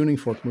a tuning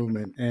fork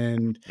movement,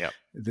 and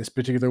this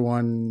particular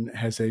one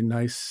has a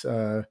nice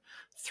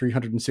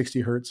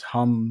 360 hertz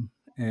hum,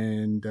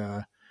 and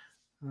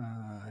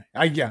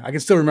I can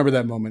still remember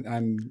that moment.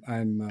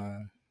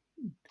 I'm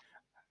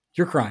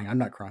you're crying. I'm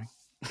not crying.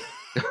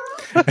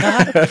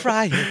 Not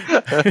crying.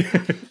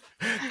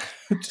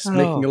 Just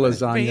making a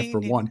lasagna for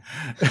one.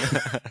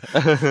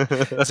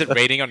 Is it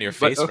raining on your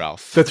face,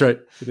 Ralph? That's right.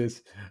 It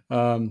is.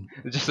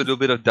 Just a little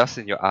bit of dust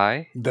in your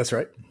eye. That's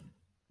right.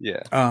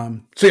 Yeah.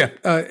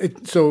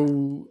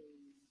 So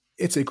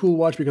it's a cool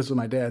watch because of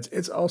my dad's.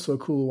 It's also a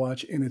cool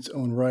watch in its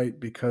own right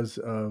because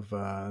of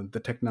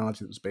the technology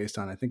that was based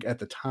on. I think at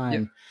the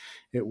time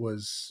it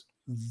was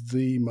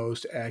the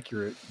most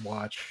accurate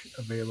watch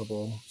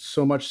available.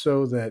 So much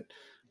so that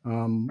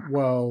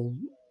while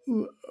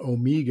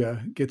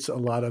Omega gets a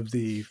lot of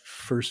the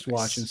first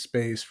watch in Nice.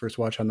 space, first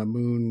watch on the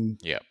moon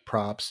Yeah.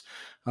 props,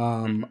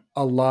 Hmm.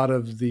 a lot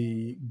of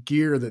the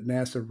gear that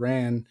NASA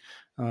ran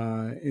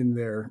in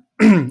their,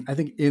 I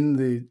think in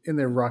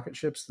their rocket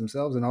ships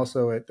themselves, and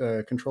also at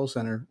the control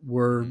center,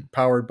 were Hmm.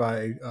 powered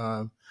by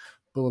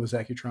Bullivis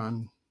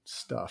Accutron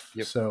stuff.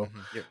 Yep. So Hmm.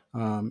 Yep.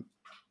 um,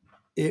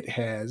 it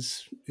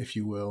has, if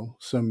you will,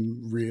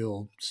 some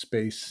real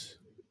space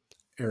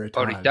heritage.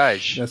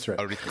 Heritage. That's right.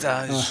 Uh,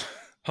 Heritage.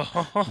 Ho,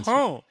 ho, ho, that's right.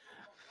 ho.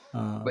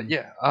 But Um,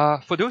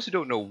 yeah, for those who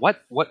don't know,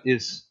 what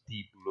is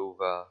the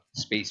Bulova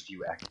Space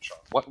View Accutron?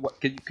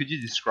 What could you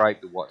describe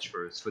the watch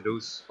first for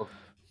those of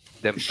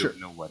them who sure.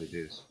 don't know what it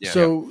is? Yeah. Yep.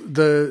 So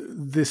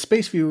the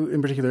Space View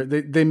in particular,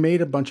 they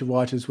made a bunch of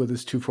watches with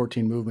this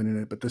 214 movement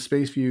in it, but the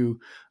Space View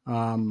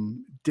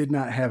did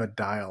not have a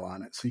dial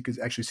on it, so you could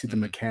actually see the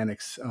Hmm.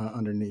 mechanics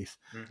underneath.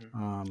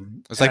 Hmm.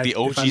 It's And like the if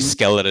OG I'm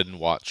skeleton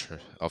watch of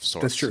That's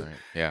sorts, true. right?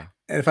 Yeah.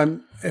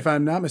 And if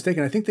I'm not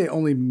mistaken, I think they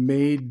only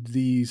made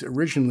these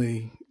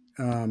originally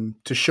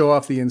to show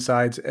off the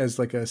insides as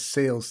like a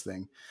sales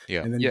thing,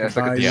 Yeah. and then you Yeah, could it's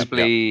like a buy your Yep. Yep.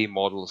 display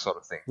model sort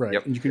of thing. right,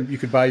 Yep. and Yep. you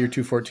could buy your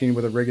 214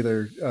 with a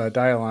regular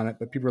dial on it,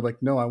 but people were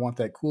like, no, I want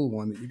that cool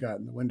one that you got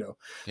in the window.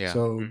 Yeah.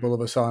 So Hmm.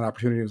 Bulova saw an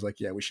opportunity. And was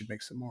like, yeah, we should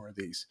make some more of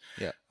these.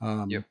 Yeah. Yep.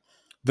 Um,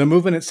 the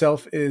movement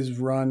itself is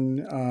run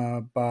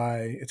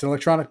by it's an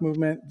electronic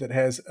movement that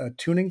has a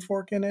tuning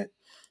fork in it,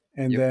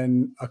 and Yep.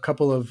 then a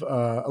couple of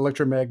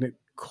electromagnet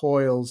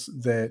coils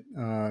that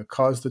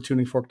cause the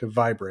tuning fork to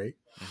vibrate.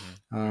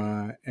 Hmm.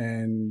 Hmm.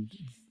 And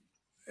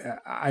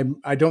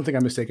I don't think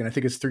I'm mistaken. I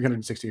think it's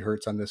 360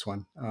 hertz on this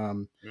one.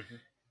 Hmm.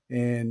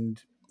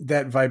 And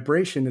that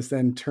vibration is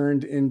then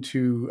turned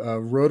into a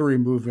rotary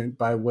movement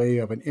by way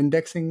of an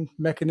indexing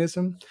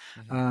mechanism.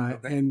 Hmm.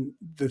 Okay. And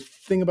the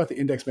thing about the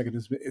index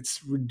mechanism,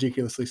 it's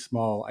ridiculously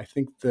small. I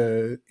think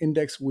the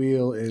index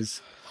wheel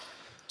is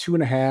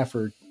 2.5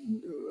 or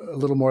a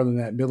little more than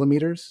that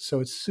millimeters. So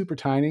it's super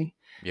tiny.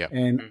 Yeah.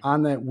 And Hmm.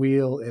 on that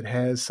wheel, it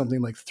has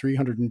something like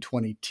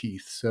 320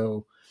 teeth.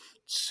 So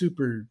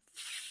super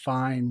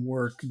fine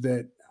work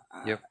that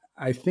Yep.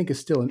 I think is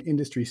still an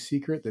industry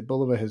secret that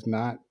Bulova has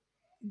not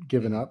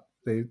given Hmm. up.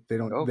 They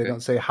Okay. don't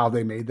say how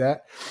they made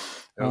that.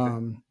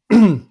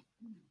 Okay.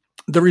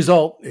 The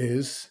result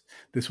is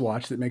this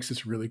watch that makes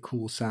this really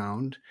cool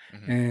sound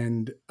Hmm.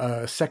 and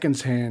a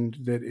seconds hand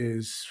that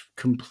is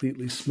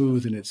completely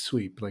smooth in its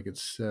sweep. Like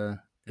it's Hmm.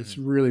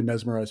 really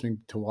mesmerizing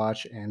to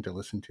watch and to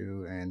listen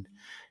to, and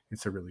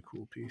it's a really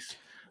cool piece.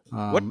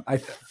 What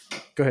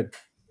Go ahead.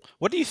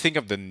 What do you think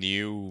of the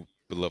new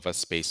Belova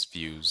space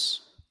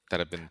views that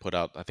have been put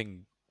out? I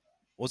think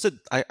was it?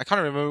 I can't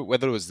remember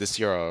whether it was this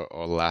year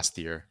or last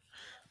year,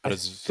 I but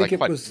it's think like it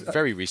quite was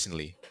very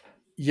recently.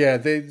 yeah.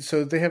 They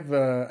have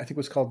I think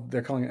what's called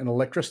they're calling it an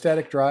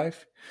electrostatic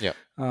drive, Yeah.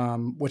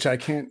 which I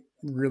can't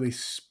really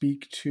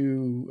speak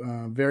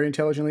to very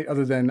intelligently,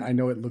 other than I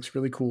know it looks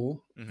really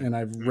cool, Hmm. and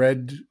I've Hmm.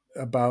 read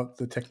about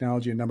the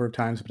technology a number of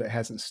times, but it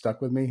hasn't stuck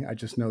with me. I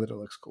just know that it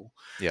looks cool,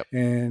 Yep.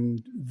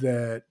 and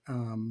that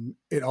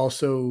it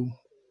also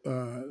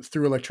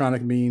through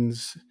electronic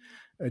means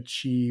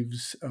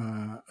achieves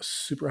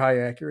super high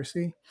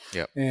accuracy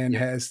Yep. and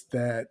Yep. has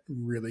that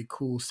really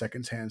cool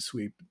seconds hand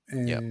sweep.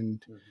 Yep.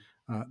 And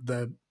Hmm. uh,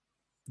 the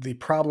the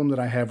problem that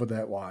I have with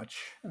that watch,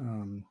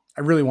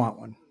 I really want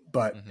one,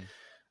 but Hmm.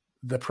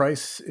 the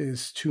price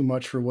is too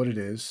much for what it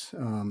is.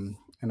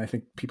 And I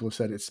think people have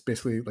said it's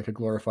basically like a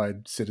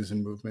glorified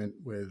citizen movement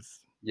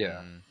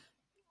Yeah. Hmm.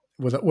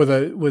 with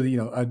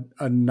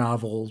a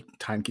novel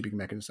timekeeping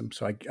mechanism.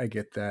 So I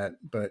get that,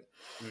 but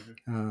Hmm.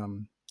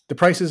 um, the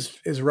price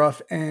is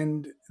rough,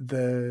 and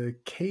the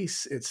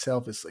case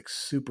itself is like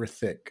super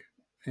thick.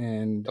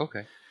 And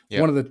Okay.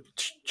 one Yep. of the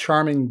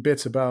charming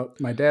bits about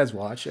my dad's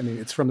watch, I mean,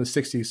 it's from the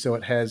 '60s, so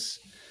it has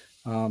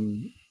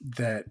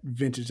that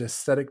vintage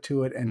aesthetic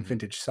to it and Hmm.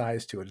 vintage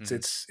size to it. It's Hmm.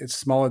 it's it's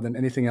smaller than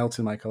anything else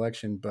in my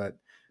collection, but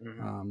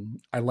Hmm.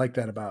 I like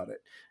that about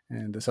it.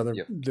 And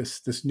Yep.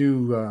 this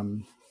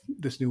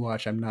new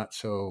watch, I'm not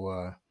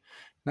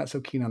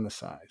so keen on the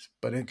size,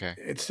 but Okay.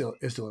 it still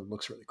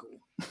looks really cool.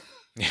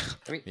 Yeah.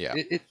 I mean, Yeah.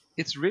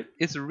 it's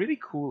a really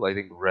cool, I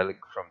think, relic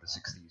from the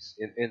 '60s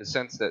in the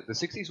sense that the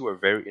 '60s were a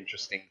very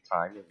interesting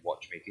time in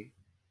watchmaking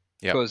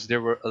Yep. because there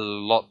were a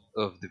lot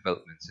of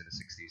developments in the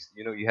 '60s.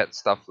 You know, you had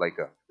stuff like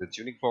the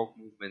tuning fork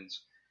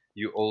movements.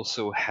 You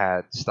also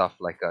had stuff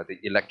like the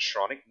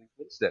electronic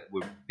movements that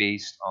were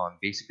based on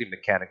basically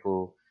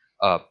mechanical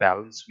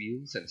balance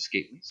wheels and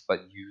escapements, but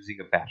using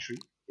a battery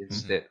Hmm.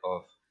 instead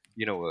of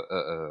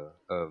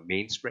a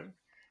mainspring.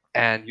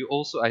 And you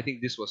also, I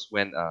think this was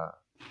when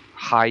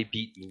high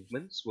beat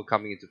movements were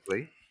coming into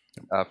play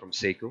from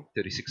Seiko,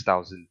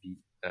 36,000 beat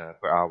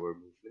per hour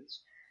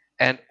movements.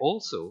 And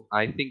also,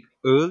 I think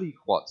early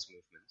quartz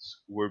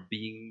movements were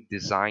being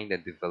designed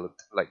and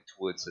developed like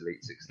towards the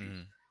late 60s.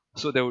 Hmm.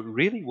 So there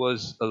really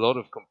was a lot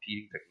of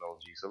competing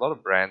technologies. A lot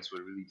of brands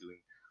were really doing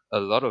a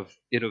lot of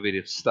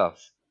innovative stuff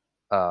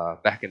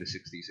back in the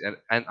 60s,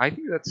 and I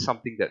think that's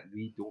something that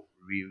we don't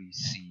really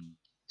see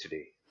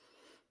today.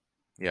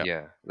 Yeah.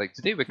 Yeah, like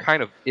today we're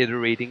kind of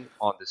iterating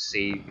on the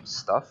same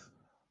stuff,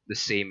 the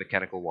same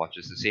mechanical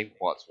watches, the same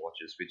quartz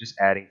watches. We're just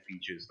adding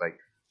features like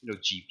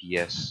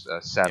GPS,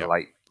 Yep.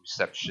 satellite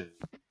reception,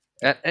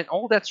 and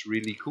all that's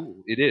really cool.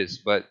 It is,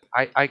 but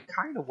I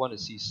kind of want to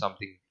see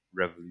something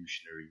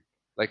revolutionary,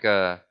 like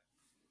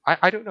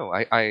I don't know,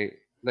 I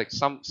like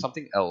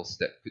something else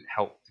that could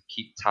help to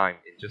keep time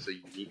in just a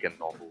unique and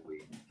novel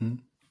way. Hmm.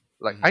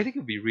 Like I think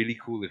it'd be really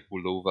cool if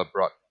Bulova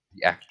brought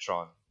the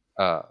Actron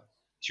uh,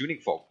 tuning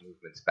fork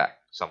movements back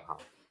somehow.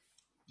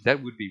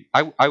 That would be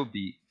I would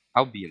be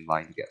in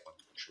line to get one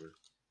for sure.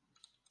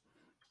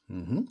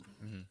 Mm-hmm.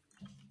 Hmm.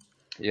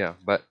 Yeah,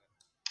 but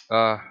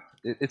uh,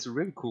 it's a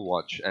really cool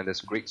watch and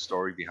there's a great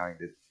story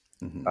behind it.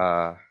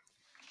 Mm-hmm.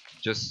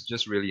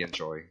 Just really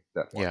enjoy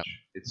that Yeah. watch.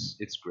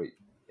 It's great.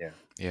 Yeah.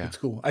 Yeah. It's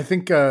cool. I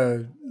think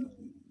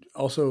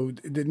also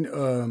didn't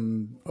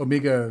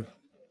Omega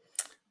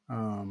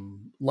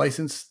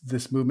license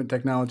this movement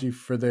technology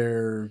for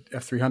their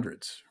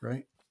F300s,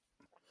 right?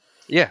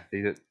 Yeah,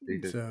 they did. They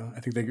did. So I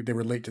think they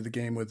were late to the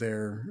game with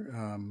their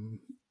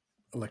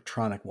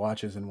electronic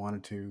watches and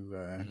wanted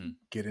to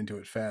get into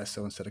it fast.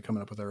 So instead of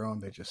coming up with their own,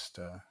 they just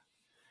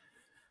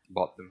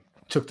Bought them.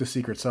 took the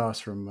secret sauce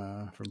from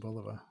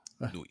Bulova.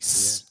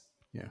 Nice.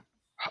 Yeah.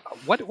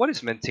 What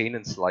is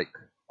maintenance like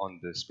on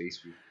the Space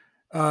View?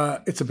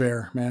 It's a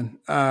bear, man.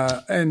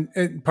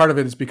 And part of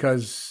it is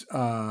because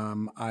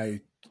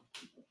I,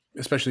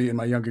 especially in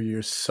my younger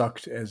years,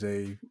 sucked as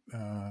a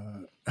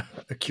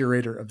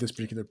curator of this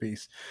particular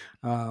piece.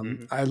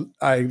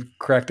 I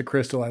cracked the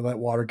crystal, I let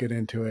water get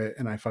into it,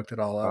 and I fucked it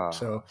all up.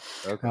 So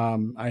Okay.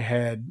 I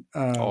had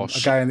Oh, a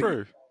guy in the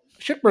bro.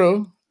 shit,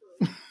 bro.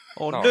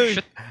 Oh, No, no.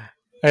 shit.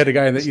 I had a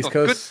guy in the It's East not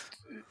good. Coast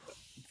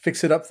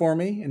fix it up for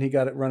me, and he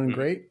got it running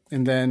great.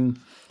 And then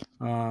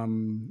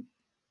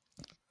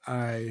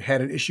I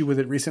had an issue with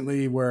it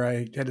recently where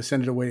I had to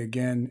send it away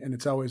again, and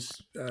it's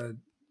always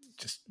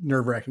just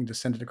nerve wracking to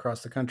send it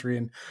across the country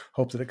and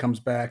hope that it comes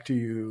back to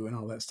you and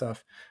all that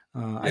stuff.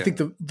 I think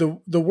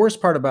the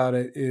worst part about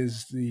it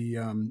is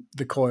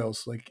the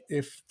coils. Like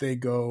if they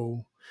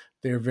go,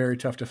 they're very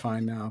tough to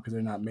find now because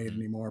they're not made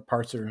anymore.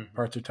 Parts are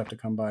tough to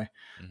come by.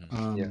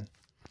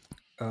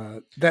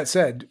 That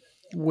said,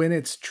 when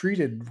it's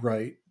treated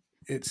right,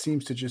 it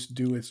seems to just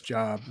do its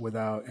job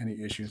without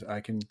any issues.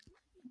 I can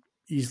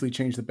easily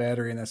change the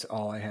battery, and that's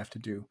all I have to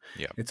do.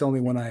 Yeah. It's only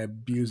when I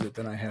abuse it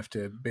that I have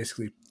to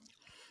basically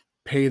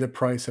pay the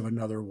price of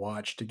another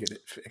watch to get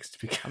it fixed.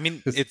 Because I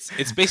mean,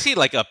 it's basically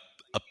like a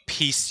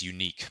piece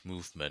unique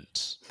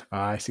movement.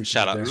 I see.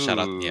 Shout out, There. shout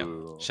out, yeah,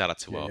 Ooh. shout out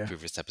to Yeah, our yeah.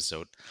 previous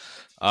episode.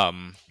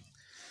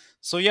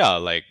 So yeah,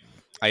 like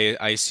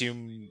I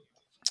assume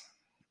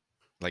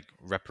like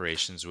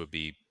reparations would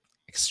be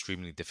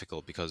extremely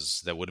difficult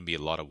because there wouldn't be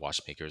a lot of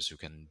watchmakers who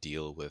can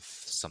deal with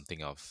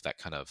something of that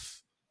kind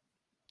of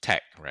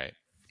tech, right?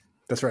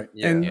 That's right.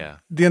 Yeah. And Yeah.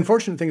 the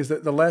unfortunate thing is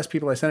that the last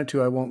people I sent it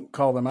to, I won't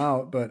call them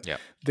out, but Yeah.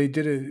 they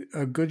did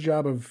a good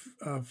job of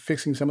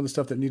fixing some of the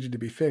stuff that needed to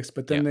be fixed.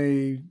 But then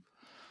they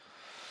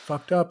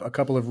fucked up a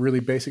couple of really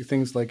basic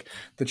things, like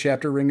the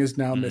chapter ring is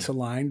now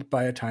misaligned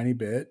by a tiny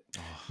bit,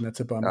 and that's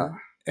a bummer.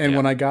 And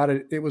when I got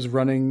it, it was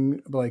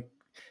running like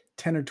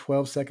 10 or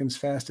 12 seconds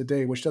fast a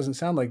day, which doesn't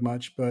sound like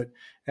much, but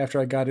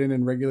after I got in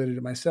and regulated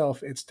it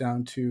myself, it's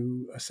down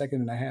to a second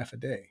and a half a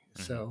day.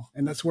 So,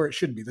 and that's where it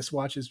should be. This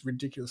watch is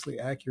ridiculously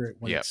accurate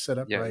when it's set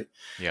up right.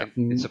 Yeah.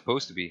 It's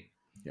supposed to be.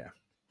 Yeah.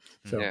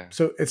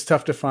 So it's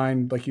tough to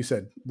find, like you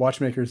said,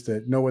 watchmakers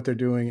that know what they're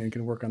doing and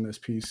can work on this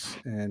piece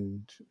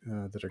and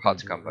that are Hard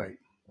to do come it by. right.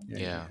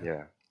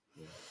 Yeah,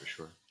 for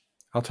sure.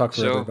 I'll talk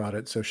forever So- about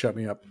it, so shut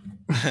me up.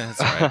 That's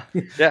right.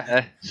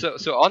 Yeah. So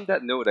on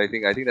that note, I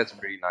think that's a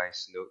pretty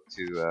nice note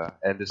to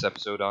end this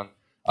episode on.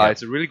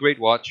 It's a really great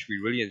watch. We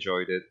really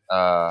enjoyed it.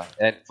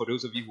 And for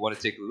those of you who want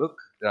to take a look,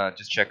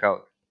 just check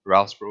out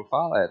Ralph's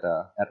profile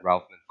at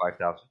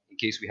Ralphman5000. In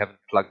case we haven't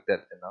plugged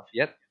that enough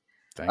yet.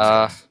 Thanks.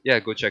 Guys. Yeah,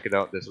 go check it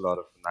out. There's a lot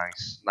of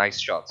nice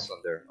shots on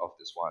there of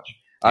this watch.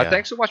 Yeah.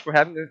 Thanks so much for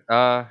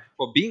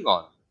for being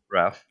on,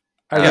 Raph.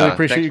 I really Yeah,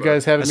 appreciate thanks, you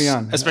guys having me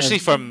on. Especially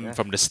from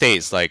the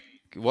States. Like,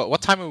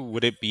 what time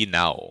would it be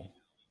now?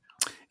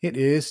 It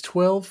is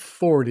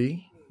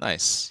 12:40.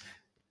 Nice.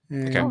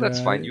 And, Oh,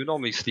 that's fine. You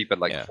normally sleep at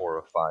like yeah. 4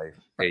 or 5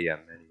 a.m.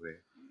 anyway.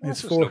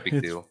 It's That's no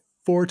big deal.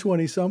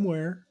 4:20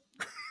 somewhere.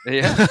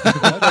 Yeah.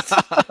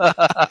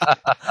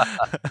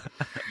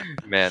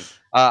 Man,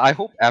 I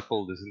hope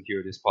Apple doesn't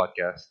hear this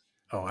podcast.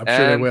 Oh, I'm sure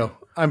they And- will.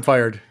 I'm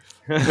fired.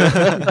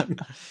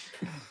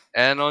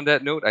 And on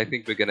that note, I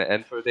think we're gonna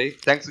end for the day.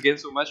 Thanks again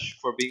so much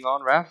for being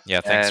on, Raph. Yeah,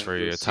 thanks And for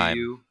we'll your see time.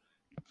 you-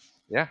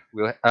 Yeah,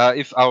 we'll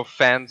if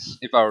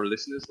our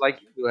listeners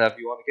like you, we'll have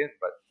you on again.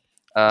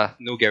 But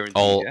no guarantee.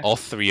 all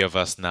three of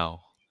us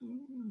now.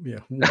 Yeah.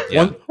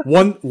 Yeah.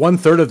 One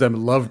third of them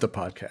loved the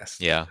podcast.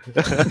 Yeah.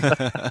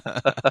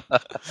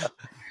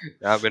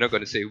 We're not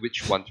going to say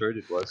which 1/3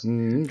 it was.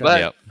 Mm, But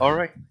Yep. all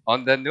right.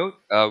 On that note,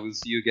 we'll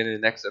see you again in the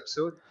next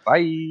episode.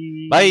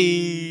 Bye.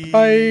 Bye.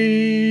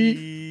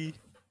 Bye.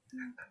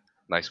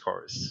 nice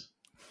chorus.